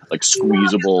Naugahyde,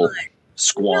 squeezable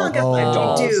squonk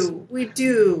dolls. We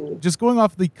do. Just going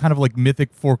off the kind of mythic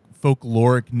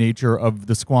folkloric nature of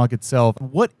the squonk itself,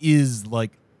 what is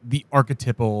the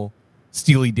archetypal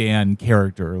Steely Dan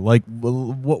character?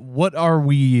 What are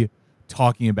we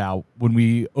talking about when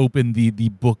we open the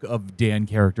book of Dan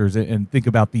characters and think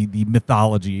about the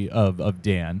mythology of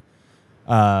Dan?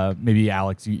 Maybe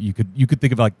Alex, you could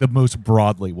think of the most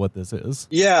broadly what this is.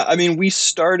 Yeah, I mean, we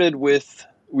start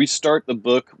the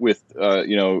book with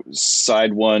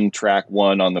side 1, track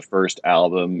 1 on the first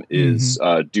album is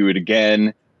Do It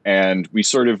Again, and we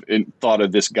sort of thought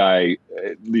of this guy.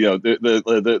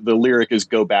 The lyric is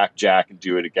Go Back, Jack, and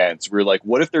Do It Again. So we're like,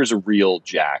 what if there's a real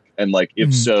Jack? And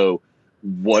if so,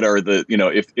 what are the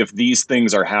if these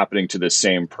things are happening to the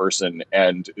same person,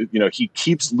 and he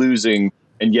keeps losing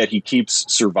and yet he keeps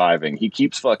surviving, he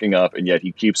keeps fucking up and yet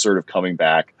he keeps sort of coming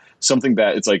back. Something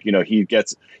that it's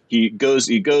he goes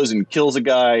and kills a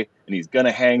guy and he's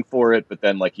gonna hang for it, but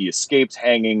then he escapes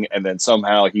hanging, and then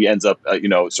somehow he ends up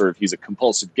he's a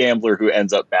compulsive gambler who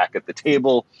ends up back at the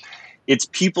table. It's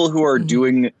people who are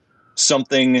doing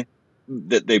something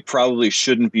that they probably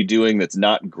shouldn't be doing, that's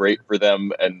not great for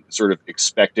them, and sort of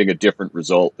expecting a different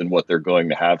result than what they're going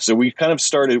to have. So we kind of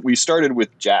started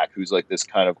with Jack, who's this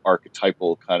kind of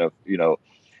archetypal kind of,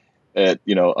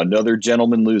 another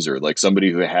gentleman loser,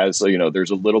 somebody who has,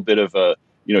 there's a little bit of a,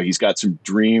 he's got some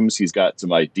dreams, he's got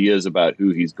some ideas about who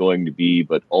he's going to be,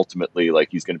 but ultimately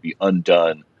he's going to be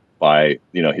undone by,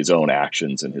 his own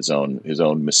actions and his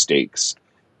own mistakes.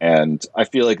 And I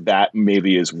feel that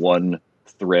maybe is one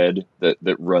thread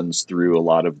that runs through a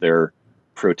lot of their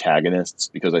protagonists,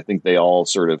 because I think they all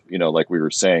sort of, like we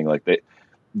were saying,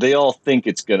 they all think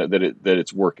it's that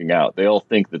it's working out. They all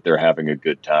think that they're having a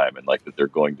good time and that they're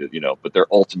going to, but they're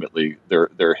ultimately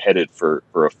they're headed for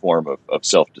a form of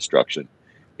self-destruction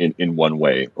in one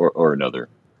way or another.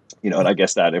 And I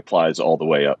guess that applies all the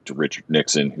way up to Richard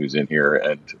Nixon, who's in here,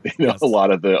 and Yes. a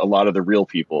lot of the real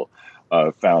people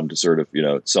found sort of,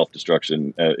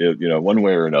 self-destruction, one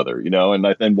way or another,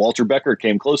 and then Walter Becker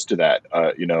came close to that,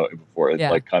 before,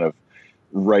 kind of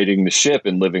righting the ship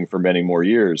and living for many more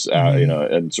years,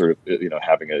 and sort of,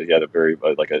 having he had a very,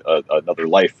 another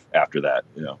life after that,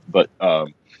 but,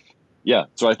 yeah.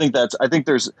 So I think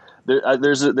there's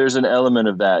an element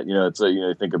of that,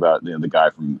 it's think about, the guy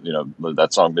from,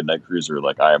 that song Midnight Cruiser,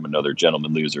 I am another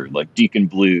gentleman loser. Deacon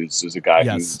Blues is a guy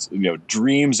Yes. who's,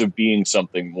 dreams of being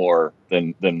something more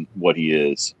than what he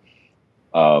is.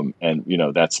 And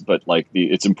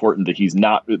it's important that he's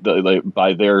not,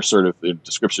 by their sort of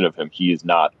description of him, he is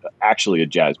not actually a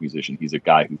jazz musician. He's a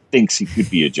guy who thinks he could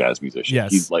be a jazz musician.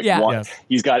 Yes. He's Yes.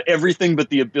 He's got everything but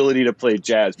the ability to play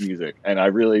jazz music. And I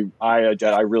really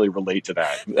relate to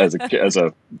that as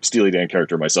a Steely Dan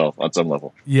character myself on some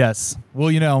level. Yes. Well,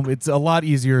 it's a lot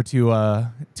easier to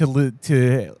live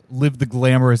the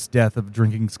glamorous death of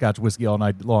drinking Scotch whiskey all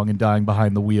night long and dying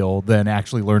behind the wheel than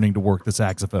actually learning to work the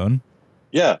saxophone.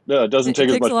 Yeah, no, it doesn't take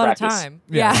as takes much a lot practice. of time.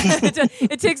 Yeah,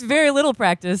 it takes very little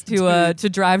practice to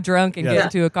drive drunk and get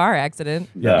into a car accident.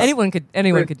 Yes. Anyone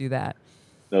could do that.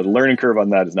 No, the learning curve on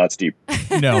that is not steep.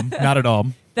 No, not at all.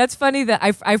 That's funny that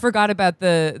I forgot about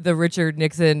the Richard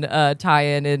Nixon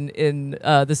tie-in in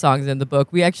the songs in the book.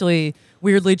 We actually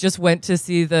weirdly just went to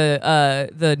see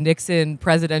the Nixon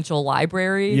Presidential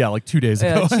Library. Yeah, 2 days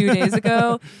ago. 2 days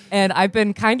ago, and I've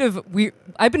been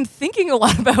thinking a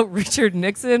lot about Richard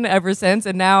Nixon ever since.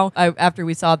 And now, after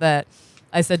we saw that,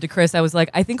 I said to Chris, I was like,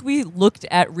 I think we looked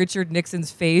at Richard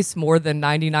Nixon's face more than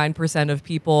 99% of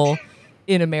people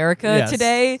in America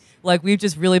today. Like we've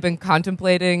just really been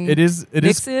contemplating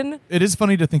Nixon. It is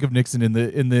funny to think of Nixon in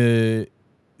the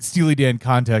Steely Dan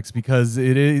context because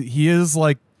he is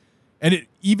like, and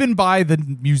even by the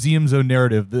museum's own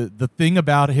narrative, the thing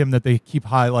about him that they keep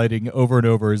highlighting over and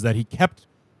over is that he kept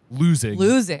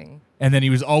losing, and then he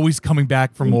was always coming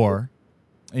back for more.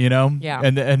 Yeah.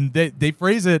 And they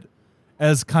phrase it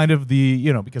as kind of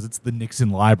the because it's the Nixon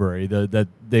library that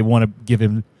they want to give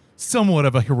him somewhat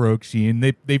of a heroic sheen.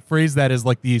 They phrase that as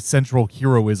like the central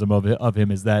heroism of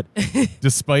him is that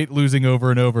despite losing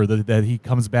over and over that he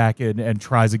comes back and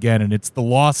tries again, and it's the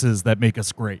losses that make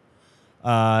us great.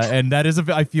 And that is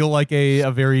I feel like a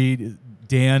very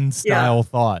Dan style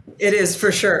thought. It is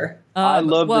for sure. I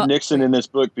love the Nixon in this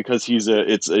book because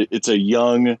it's a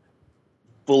young,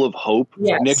 full of hope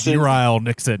Nixon. Virile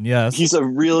Nixon, yes. He's a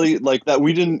really like that.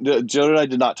 We didn't. Joan and I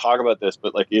did not talk about this,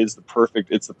 but like it's the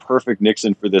perfect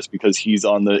Nixon for this because he's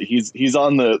on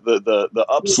the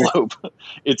upslope.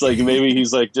 It's like maybe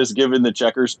he's like just giving the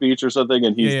checker speech or something,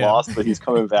 and he's lost, but he's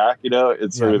coming back.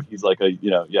 It's sort of he's like a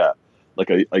like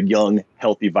a young,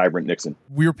 healthy, vibrant Nixon.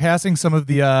 We were passing some of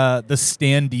the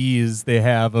standees they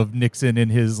have of Nixon in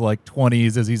his like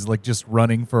 20s as he's like just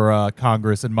running for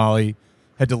Congress, and Molly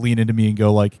had to lean into me and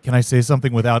go like, "Can I say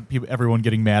something without everyone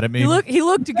getting mad at me?" He looked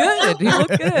good. He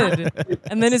looked good.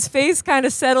 And then his face kind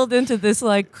of settled into this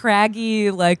like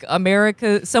craggy, like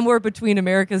America, somewhere between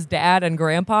America's dad and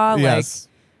grandpa. Yes.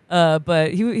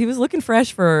 But he was looking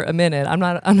fresh for a minute. I'm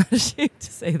not ashamed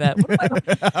to say that.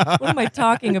 What am I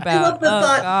talking about? I love the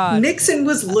thought. God. Nixon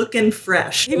was looking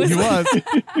fresh. He was.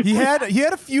 He had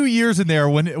a few years in there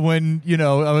when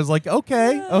I was like,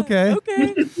 okay.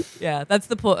 Yeah, that's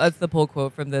the pull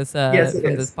quote from this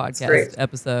this podcast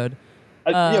episode.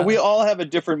 We all have a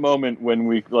different moment when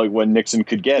when Nixon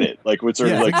could get it. Like it's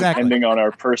sort of like depending on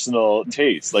our personal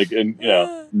taste. Like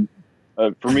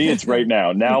for me, it's right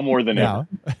now. Now more than ever.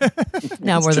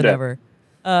 Now more than ever.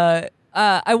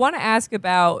 I want to ask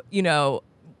about,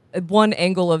 one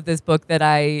angle of this book that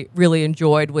I really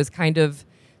enjoyed was kind of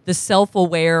the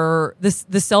self-aware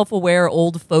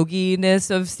old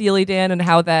foginess of Steely Dan and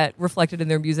how that reflected in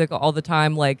their music all the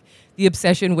time. Like the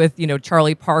obsession with,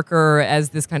 Charlie Parker as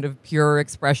this kind of pure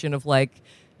expression of like,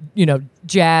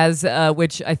 jazz,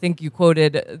 which I think you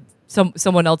quoted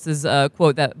someone else's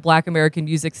quote that Black American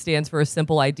music stands for a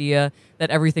simple idea that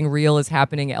everything real is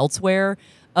happening elsewhere.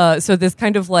 So this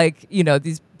kind of like,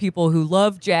 these people who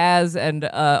love jazz and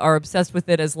are obsessed with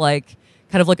it as like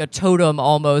kind of like a totem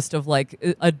almost of like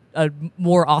a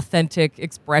more authentic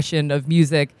expression of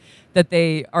music that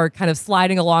they are kind of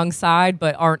sliding alongside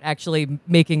but aren't actually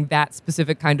making that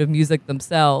specific kind of music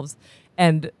themselves.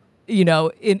 And,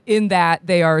 in that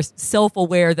they are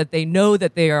self-aware that they know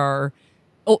that they are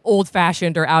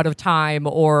old-fashioned or out of time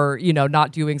or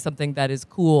not doing something that is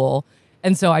cool.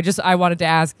 And so I wanted to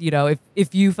ask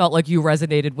if you felt like you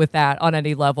resonated with that on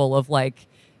any level of like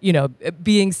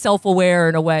being self-aware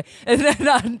in a way. This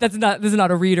is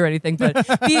not a read or anything, but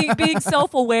being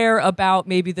self-aware about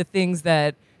maybe the things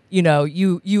that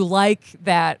you like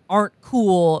that aren't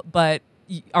cool but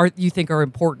you think are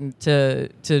important to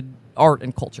art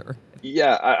and culture.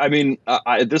 Yeah, I mean,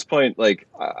 at this point, like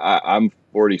I'm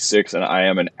 46 and I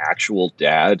am an actual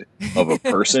dad of a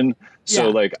person. So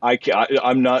like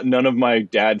I'm not, none of my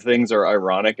dad things are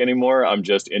ironic anymore. I'm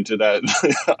just into that.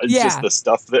 It's just the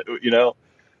stuff that,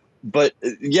 but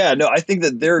I think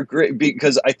that they're great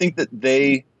because I think that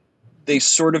they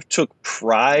sort of took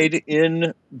pride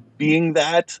in being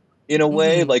that in a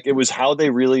way, like it was how they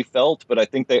really felt. But I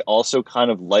think they also kind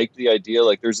of liked the idea.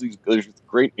 Like there's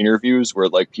great interviews where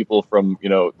like people from,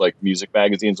 like music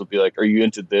magazines will be like, are you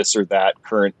into this or that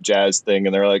current jazz thing?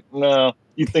 And they're like, no,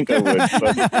 you think I would,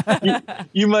 but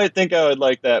you might think I would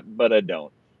like that, but I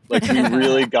don't. Like we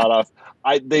really got off.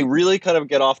 They really kind of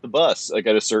get off the bus like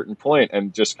at a certain point,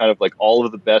 and just kind of like all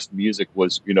of the best music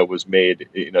was made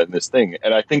in this thing.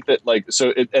 And I think that like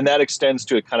and that extends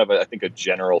to a kind of I think a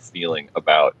general feeling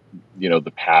about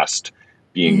the past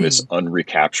being this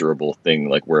unrecapturable thing,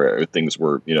 like where things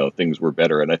were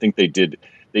better. And I think they did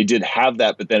have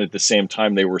that, but then at the same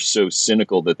time they were so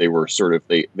cynical that they were sort of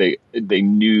they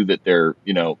knew that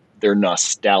their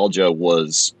nostalgia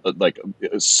was like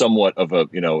somewhat of a,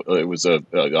 it was a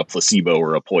placebo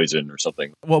or a poison or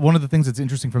something. Well, one of the things that's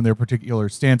interesting from their particular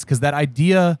stance, because that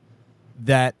idea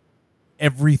that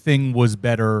everything was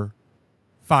better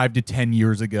 5 to 10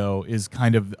 years ago is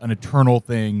kind of an eternal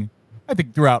thing, I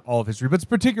think, throughout all of history, but it's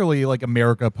particularly like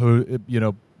America,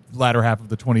 latter half of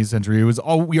the 20th century.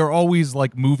 We are always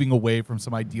like moving away from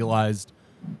some idealized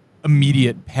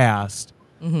immediate past.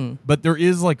 But there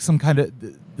is like some kind of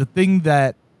the thing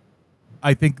that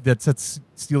I think that sets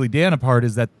Steely Dan apart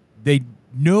is that they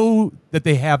know that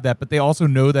they have that, but they also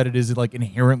know that it is like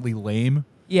inherently lame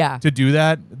Yeah. to do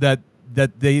that. That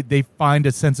they find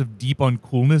a sense of deep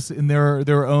uncoolness in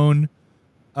their own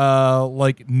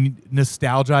like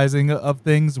nostalgizing of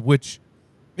things, which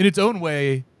in its own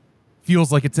way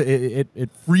feels like it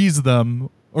frees them,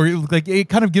 or like it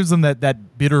kind of gives them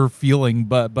that bitter feeling,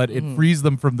 but it frees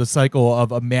them from the cycle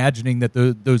of imagining that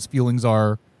those feelings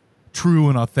are true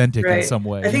and authentic in some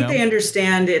way. I think they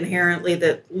understand inherently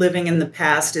that living in the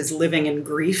past is living in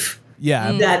grief.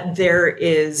 Yeah. That there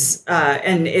is,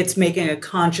 and it's making a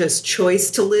conscious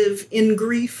choice to live in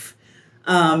grief,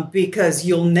 because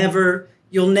you'll never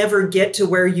get to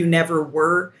where you never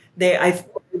were.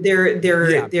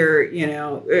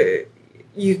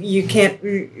 You can't,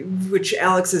 which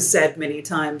Alex has said many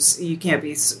times, you can't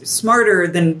be smarter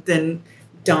than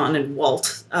Don and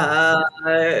Walt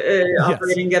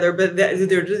operating together, but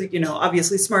they're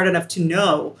obviously smart enough to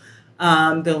know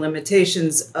the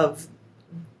limitations of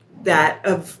that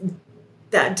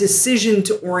decision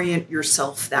to orient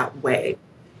yourself that way,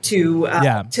 to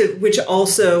which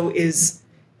also is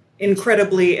an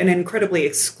incredibly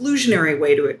exclusionary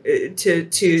way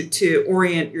to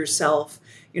orient yourself.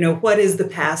 What is the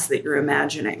past that you're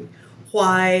imagining?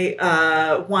 Why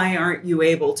aren't you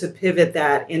able to pivot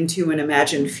that into an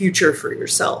imagined future for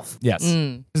yourself? Yes.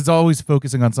 It's always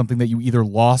focusing on something that you either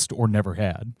lost or never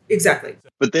had. Exactly.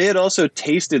 But they had also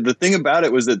tasted, the thing about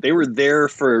it was that they were there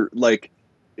for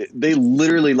they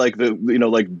literally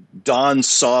Don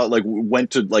saw,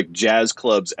 went to jazz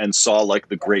clubs and saw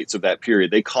the greats of that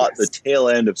period. They caught the tail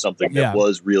end of something that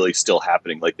was really still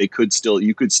happening. You could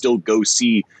still go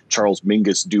see Charles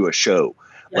Mingus do a show.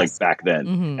 Back then.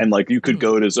 Mm-hmm. And you could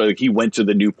go to, he went to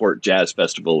the Newport Jazz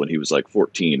Festival when he was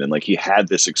 14, and he had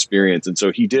this experience. And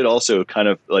so he did also kind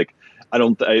of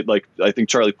I think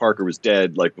Charlie Parker was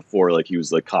dead before he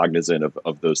was cognizant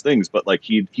of those things, but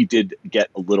he did get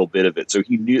a little bit of it. So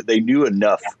they knew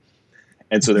enough.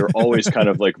 And so they were always kind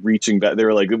of reaching back. They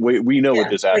were we know what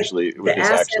this actually is. The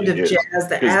ass end of jazz,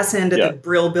 the ass end of the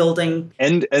Brill Building.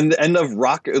 And of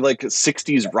rock,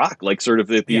 60s rock,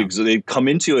 they come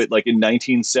into it in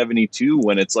 1972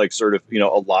 when it's a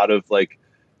lot of a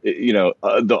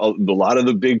lot of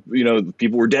the big,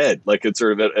 people were dead. It's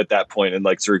sort of at that point, and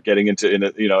sort of getting into,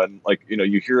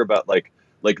 you hear about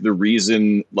the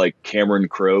reason Cameron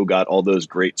Crowe got all those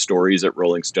great stories at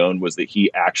Rolling Stone was that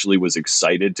he actually was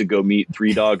excited to go meet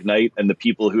Three Dog Night, and the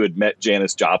people who had met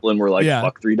Janis Joplin were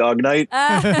fuck Three Dog Night.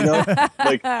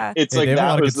 It's they have a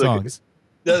lot that of was good songs.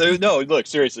 No, look,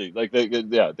 seriously,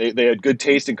 they had good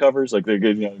taste in covers, they're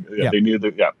good, they knew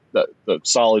the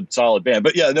solid band.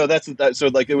 But that's so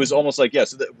it was almost so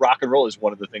that rock and roll is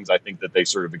one of the things I think that they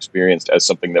sort of experienced as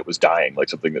something that was dying,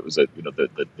 something that was at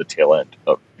the tail end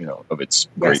of of its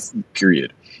great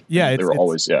period. Yeah, they were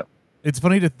always It's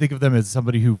funny to think of them as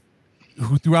somebody who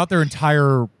throughout their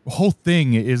entire whole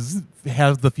thing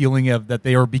has the feeling of that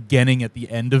they are beginning at the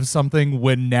end of something,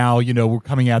 when now we're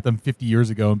coming at them 50 years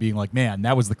ago and being man,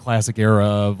 that was the classic era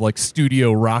of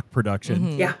studio rock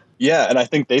production. Yeah. Yeah, and I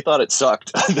think they thought it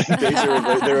sucked. they were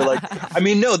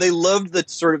no, they loved the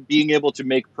sort of being able to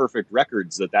make perfect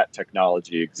records, that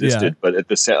technology existed. But at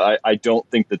the same, I don't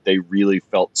think that they really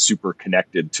felt super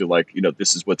connected to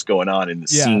this is what's going on in the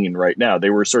scene right now. They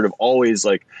were sort of always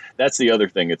that's the other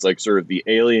thing. It's sort of the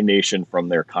alienation from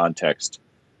their context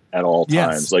at all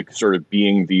times, sort of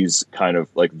being these kind of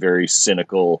very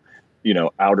cynical,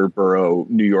 outer borough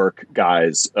New York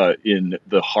guys in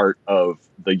the heart of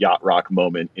the yacht rock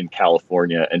moment in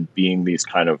California, and being these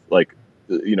kind of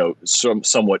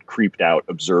somewhat creeped out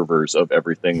observers of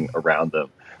everything around them.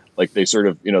 They sort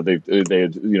of, they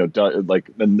had, done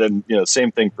and then,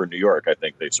 same thing for New York. I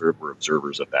think they sort of were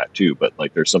observers of that too. But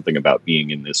there's something about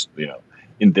being in this,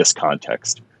 in this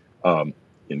context,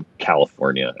 in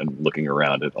California, and looking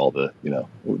around at all the,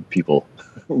 people,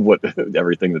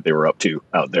 everything that they were up to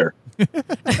out there.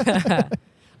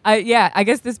 I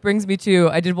guess this brings me to,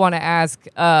 I did want to ask,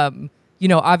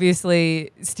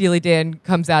 obviously Steely Dan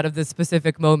comes out of this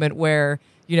specific moment where,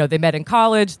 they met in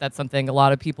college. That's something a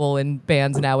lot of people in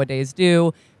bands nowadays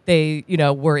do. They,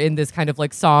 were in this kind of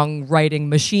songwriting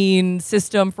machine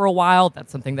system for a while.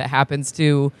 That's something that happens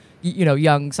to,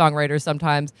 young songwriters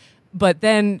sometimes. But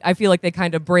then I feel like they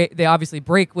kind of they obviously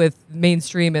break with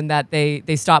mainstream in that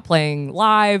they stop playing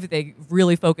live. They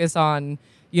really focus on,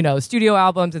 studio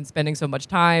albums and spending so much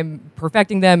time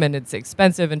perfecting them, and it's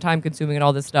expensive and time consuming and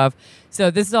all this stuff. So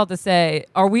this is all to say,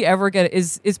 are we ever going to,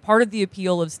 is part of the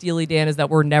appeal of Steely Dan is that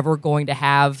we're never going to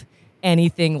have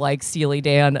anything like Steely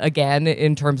Dan again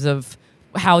in terms of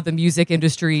how the music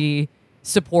industry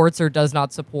supports or does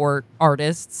not support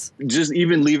artists. Just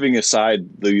even leaving aside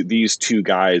these two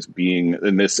guys being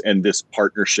in this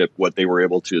partnership, what they were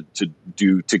able to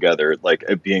do together, like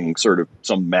it being sort of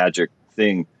some magic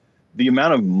thing, the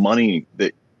amount of money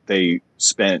that they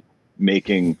spent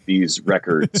making these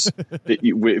records,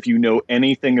 if you know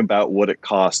anything about what it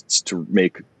costs to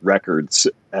make records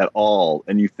at all,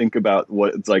 and you think about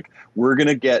what it's like, we're going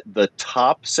to get the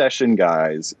top session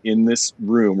guys in this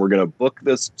room, we're going to book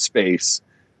this space,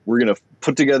 we're going to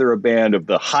put together a band of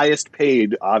the highest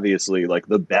paid, obviously, like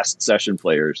the best session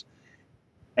players,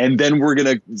 and then we're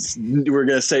going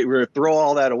to throw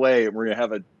all that away, and we're going to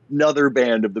have another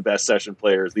band of the best session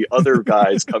players, the other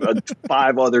guys come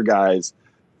 5 other guys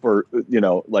for,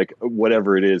 like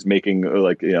whatever it is, making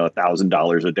like,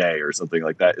 $1,000 a day or something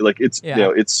like that. Like it's,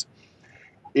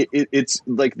 it's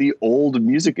like the old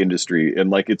music industry. And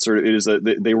like,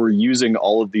 they were using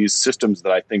all of these systems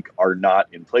that I think are not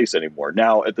in place anymore.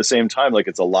 Now, at the same time, like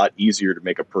it's a lot easier to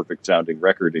make a perfect sounding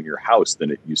record in your house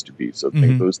than it used to be. So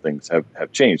those things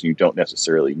have changed. You don't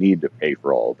necessarily need to pay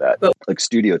for all of that, like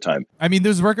studio time. I mean,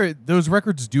 those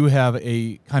records do have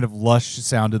a kind of lush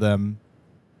sound to them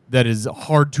that is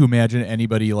hard to imagine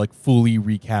anybody like fully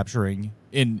recapturing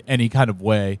in any kind of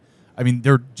way. I mean,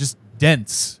 they're just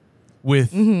dense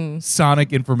with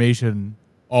sonic information,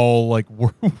 all like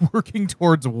working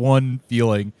towards one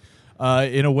feeling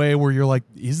in a way where you're like,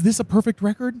 is this a perfect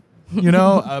record?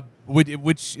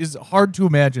 Which is hard to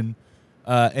imagine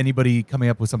anybody coming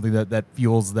up with something that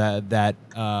feels that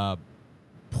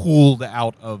pulled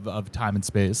out of time and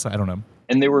space. I don't know.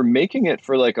 And they were making it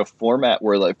for like a format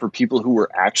where like for people who were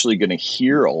actually going to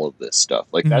hear all of this stuff.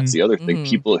 Like that's the other thing.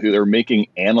 People who they're making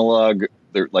analog,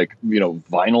 they're like,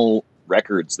 vinyl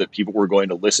records that people were going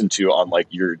to listen to on like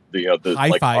the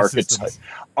like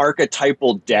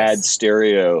archetypal dad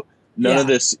stereo. None of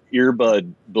this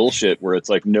earbud bullshit where it's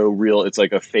like it's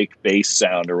like a fake bass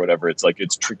sound or whatever. It's like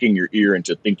it's tricking your ear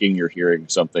into thinking you're hearing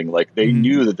something. Like they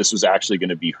knew that this was actually going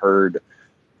to be heard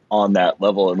on that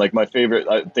level. And like my favorite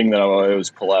thing that I always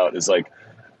pull out is like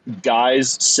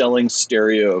guys selling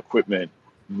stereo equipment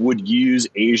would use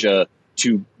Asia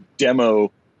to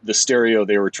demo the stereo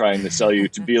they were trying to sell you,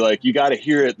 to be like, you got to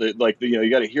hear it. Like, you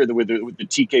got to hear with the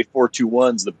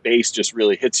TK421s, the bass just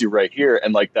really hits you right here.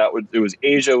 And like it was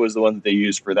Asia was the one that they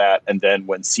used for that. And then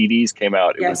when CDs came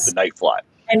out, it was the Night Fly.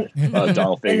 And,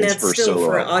 Donald Fagen's and that's first still solo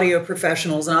for album. audio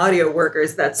professionals and audio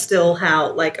workers. That's still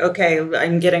how, like, okay,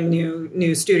 I'm getting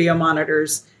new studio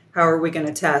monitors. How are we going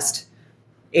to test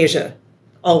Asia?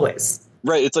 Always.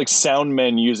 Right. It's like sound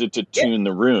men use it to tune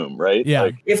the room, right? Yeah.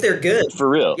 Like, If they're good. for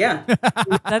real. Yeah.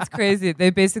 That's crazy. They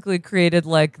basically created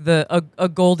like a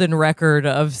golden record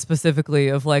of specifically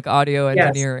of like audio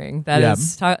engineering. That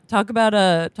is talk about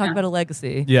a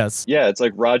legacy. Yes. Yeah. It's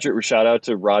like shout out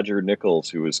to Roger Nichols,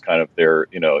 who was kind of their,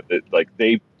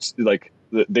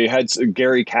 they had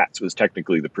Gary Katz was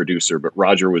technically the producer, but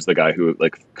Roger was the guy who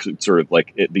like sort of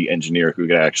like the engineer who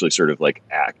could actually sort of like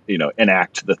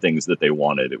enact the things that they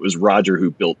wanted. It was Roger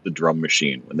who built the drum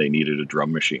machine when they needed a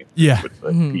drum machine. Yeah.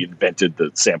 He invented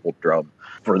the sampled drum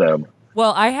for them.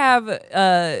 Well, I have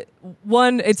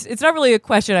one. It's not really a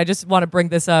question. I just want to bring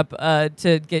this up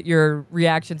to get your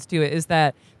reactions to it. Is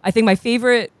that I think my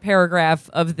favorite paragraph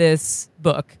of this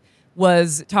book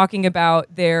was talking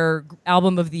about their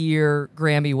album of the year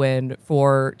Grammy win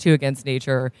for Two Against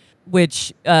Nature,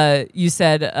 which you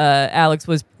said, Alex,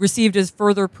 was received as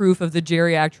further proof of the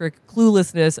geriatric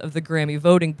cluelessness of the Grammy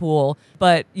voting pool.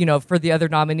 But, for the other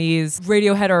nominees,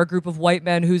 Radiohead are a group of white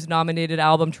men whose nominated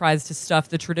album tries to stuff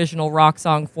the traditional rock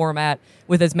song format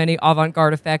with as many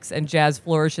avant-garde effects and jazz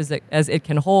flourishes as it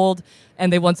can hold.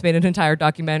 And they once made an entire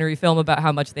documentary film about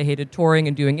how much they hated touring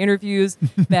and doing interviews.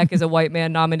 Beck is a white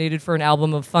man nominated for an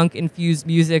album of funk-infused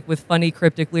music with funny,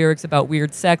 cryptic lyrics about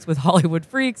weird sex with Hollywood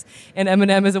freaks. And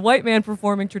Eminem is a white man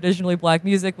performing traditionally black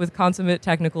music with consummate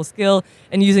technical skill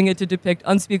and using it to depict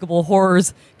unspeakable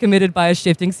horrors committed by a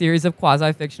shifting series of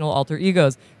quasi-fictional alter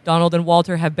egos. Donald and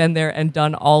Walter have been there and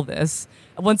done all this.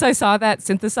 Once I saw that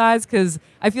synthesized, because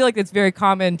I feel like it's very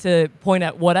common to point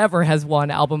at whatever has won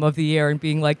album of the year and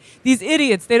being like, these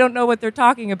idiots, they don't know what they're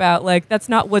talking about. Like, that's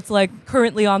not what's like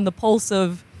currently on the pulse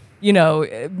of,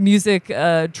 music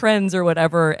trends or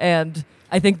whatever. And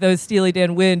I think the Steely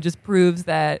Dan win just proves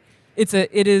that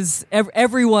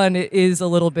everyone is a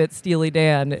little bit Steely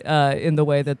Dan in the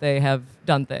way that they have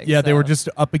done things. Yeah, they were just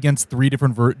up against 3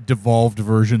 different devolved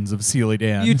versions of Steely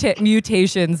Dan.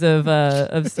 Mutations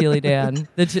of Steely Dan.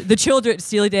 The children,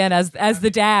 Steely Dan as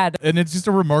the dad. And it's just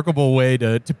a remarkable way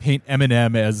to paint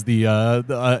Eminem as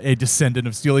a descendant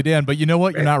of Steely Dan. But you know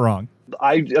what? You're not wrong.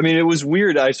 I mean, it was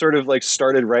weird. I sort of like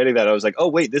started writing that. I was like, oh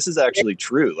wait, this is actually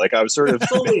true. Like I was sort of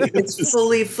It's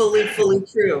fully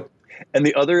true. And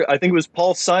the other, I think it was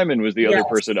Paul Simon was the other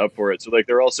person up for it. So like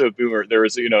they're also a boomer. There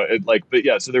was, but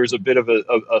yeah, so there was a bit of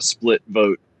a split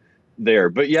vote there.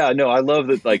 But yeah, no, I love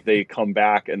that like they come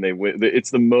back and they win.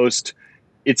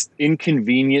 It's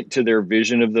inconvenient to their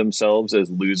vision of themselves as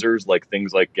losers, like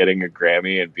things like getting a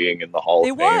Grammy and being in the Hall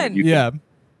of Fame. Won.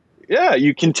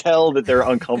 You can tell that they're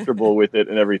uncomfortable with it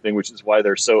and everything, which is why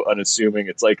they're so unassuming.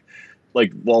 It's like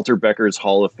Walter Becker's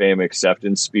Hall of Fame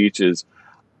acceptance speech is,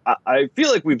 I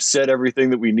feel like we've said everything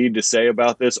that we need to say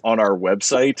about this on our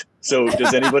website. So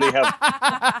does anybody have...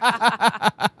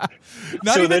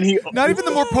 Not even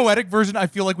the more poetic version. I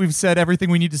feel like we've said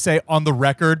everything we need to say on the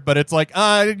record, but it's like,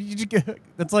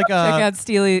 that's like... Check out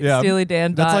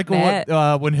SteelyDan.net. That's like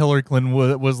when Hillary Clinton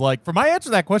was like, for my answer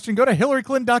to that question, go to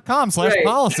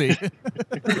hillaryclinton.com/policy.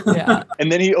 Yeah.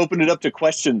 And then he opened it up to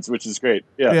questions, which is great.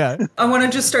 Yeah. I want to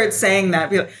just start saying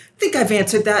that. Be like, I think I've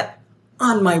answered that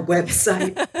on my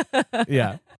website.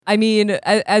 Yeah. I mean,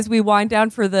 as we wind down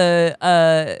for the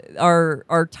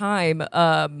our time,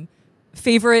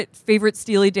 favorite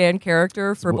Steely Dan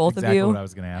character for both exactly of you? What I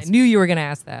was going to ask. I knew you were going to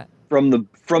ask that. From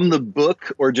the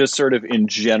book, or just sort of in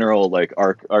general, like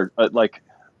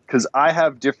because I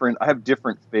have different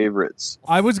favorites.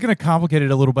 I was going to complicate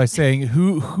it a little by saying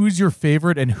who's your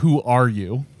favorite and who are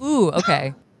you? Ooh,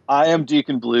 okay. I am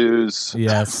Deacon Blues,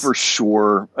 yes, for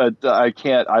sure. I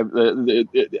can't.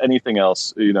 Anything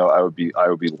else, I would be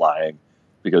lying,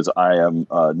 because I am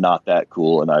not that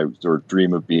cool, and I sort of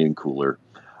dream of being cooler.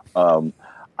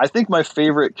 I think my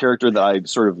favorite character that I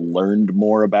sort of learned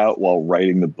more about while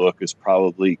writing the book is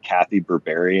probably Kathy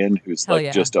Berberian, who's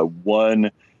just a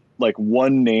one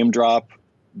name drop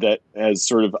that has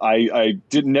sort of, I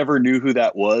never knew who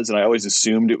that was. And I always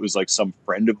assumed it was like some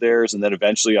friend of theirs. And then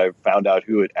eventually I found out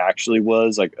who it actually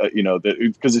was,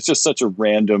 because it's just such a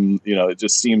random, it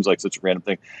just seems like such a random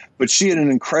thing, but she had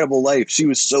an incredible life. She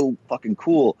was so fucking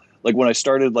cool. Like when I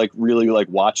started really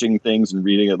watching things and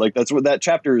reading it, that's what that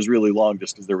chapter is really long,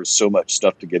 just because there was so much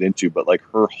stuff to get into, but like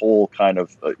her whole kind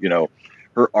of,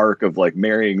 her arc of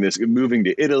moving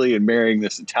to Italy and marrying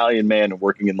this Italian man and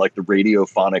working in like the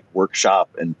radiophonic workshop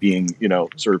and being,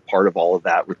 sort of part of all of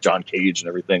that with John Cage and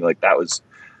everything. Like that was,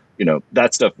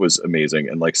 that stuff was amazing.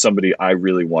 And like somebody I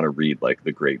really want to read, like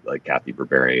the great, like Kathy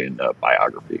Berberian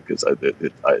biography. Cause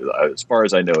as far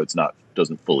as I know,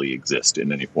 doesn't fully exist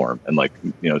in any form. And like,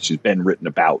 she's been written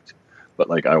about, but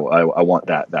like, I want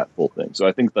that full thing. So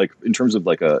I think like in terms of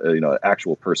like a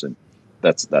actual person,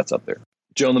 that's up there.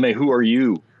 Joan LeMay, who are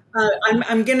you?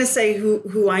 I'm going to say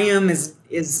who I am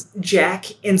is Jack,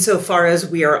 insofar as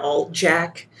we are all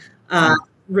Jack,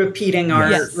 repeating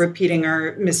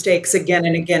our mistakes again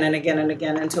and again and again and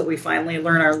again until we finally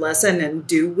learn our lesson. And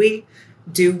do we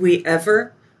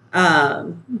ever?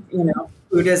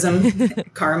 Buddhism,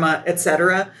 karma,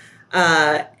 etc.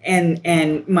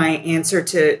 And my answer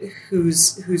to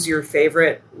who's your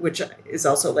favorite, which is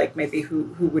also like maybe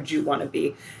who would you want to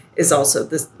be, is also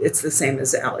this. It's the same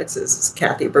as Alex's,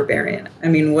 Kathy Berberian. I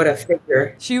mean, what a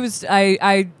figure. She was she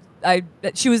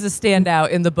was a standout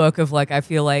in the book of like, I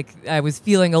feel like I was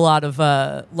feeling a lot of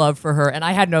love for her, and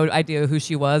I had no idea who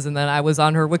she was, and then I was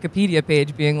on her Wikipedia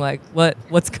page being like,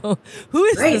 who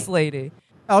is this lady?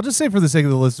 I'll just say for the sake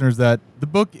of the listeners that the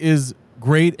book is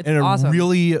great and awesome. A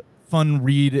really fun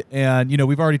read, and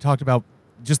we've already talked about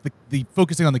just the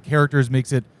focusing on the characters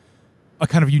makes it a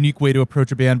kind of unique way to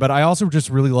approach a band, but I also just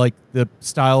really like the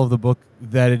style of the book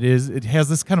that it is. It has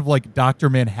this kind of like Dr.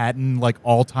 Manhattan, like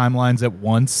all timelines at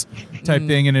once type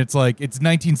thing, and it's like it's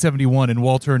 1971 and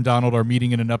Walter and Donald are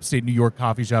meeting in an upstate New York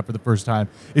coffee shop for the first time.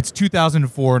 It's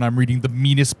 2004 and I'm reading the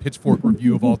meanest Pitchfork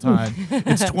review of all time.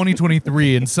 It's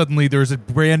 2023 and suddenly there's a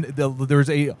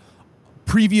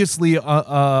previously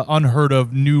unheard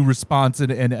of new response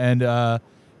and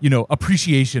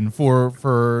appreciation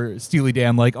for Steely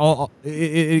Dan. Like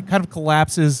it kind of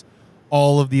collapses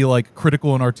all of the like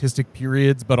critical and artistic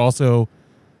periods, but also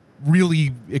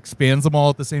really expands them all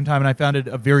at the same time. And I found it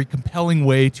a very compelling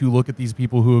way to look at these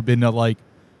people who have been like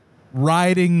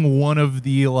riding one of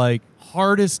the like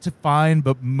hardest to find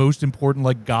but most important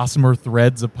like gossamer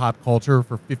threads of pop culture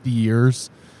for 50 years.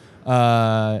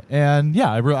 And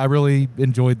yeah, I really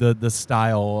enjoyed the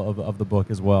style of the book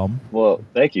as well. Well,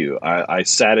 thank you. I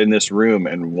sat in this room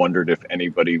and wondered if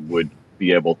anybody would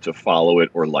be able to follow it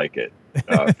or like it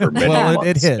for many months.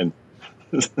 It hit. And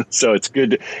so it's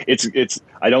good. It's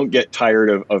I don't get tired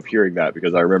of hearing that,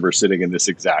 because I remember sitting in this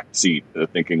exact seat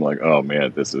thinking like, oh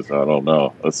man, I don't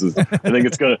know. I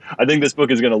think this book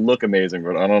is gonna look amazing,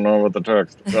 but I don't know what the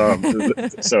text.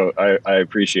 So I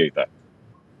appreciate that.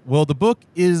 Well, the book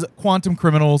is Quantum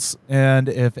Criminals, and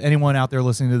if anyone out there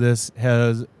listening to this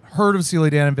has heard of Steely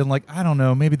Dan and been like, I don't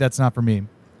know, maybe that's not for me,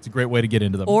 it's a great way to get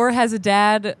into them. Or has a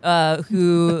dad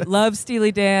who loves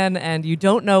Steely Dan and you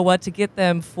don't know what to get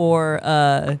them for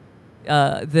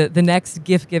the next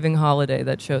gift-giving holiday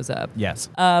that shows up. Yes.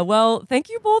 Well, thank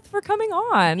you both for coming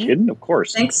on. Kidding, of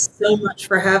course. Thanks so much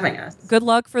for having us. Good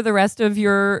luck for the rest of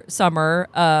your summer.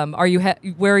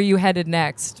 Where are you headed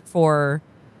next for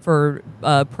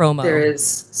promo? There is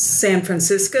San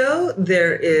Francisco,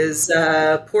 there is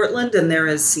Portland, and there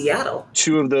is Seattle.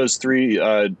 Two of those three,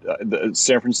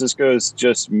 San Francisco is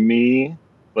just me,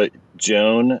 but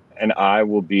Joan and I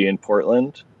will be in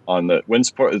Portland on the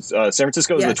San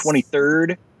Francisco is the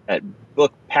 23rd at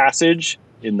Book Passage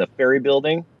in the Ferry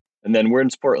Building, and then we're in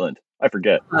Portland. I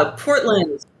forget.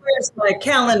 Portland. Where's my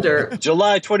calendar?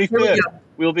 July Here we 25th. go.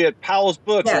 We'll be at Powell's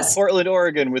Books in Portland,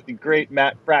 Oregon, with the great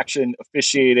Matt Fraction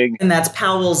officiating. And that's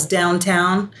Powell's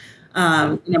downtown.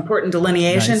 An important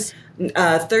delineation.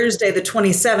 Nice. Thursday, the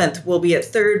 27th, we'll be at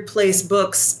Third Place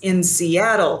Books in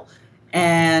Seattle.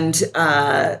 And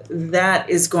that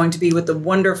is going to be with the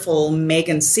wonderful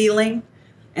Megan Sealing.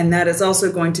 And that is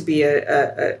also going to be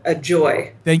a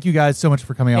joy. Thank you guys so much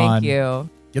for coming on. Thank you.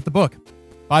 Get the book.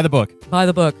 Buy the book. Buy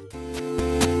the book.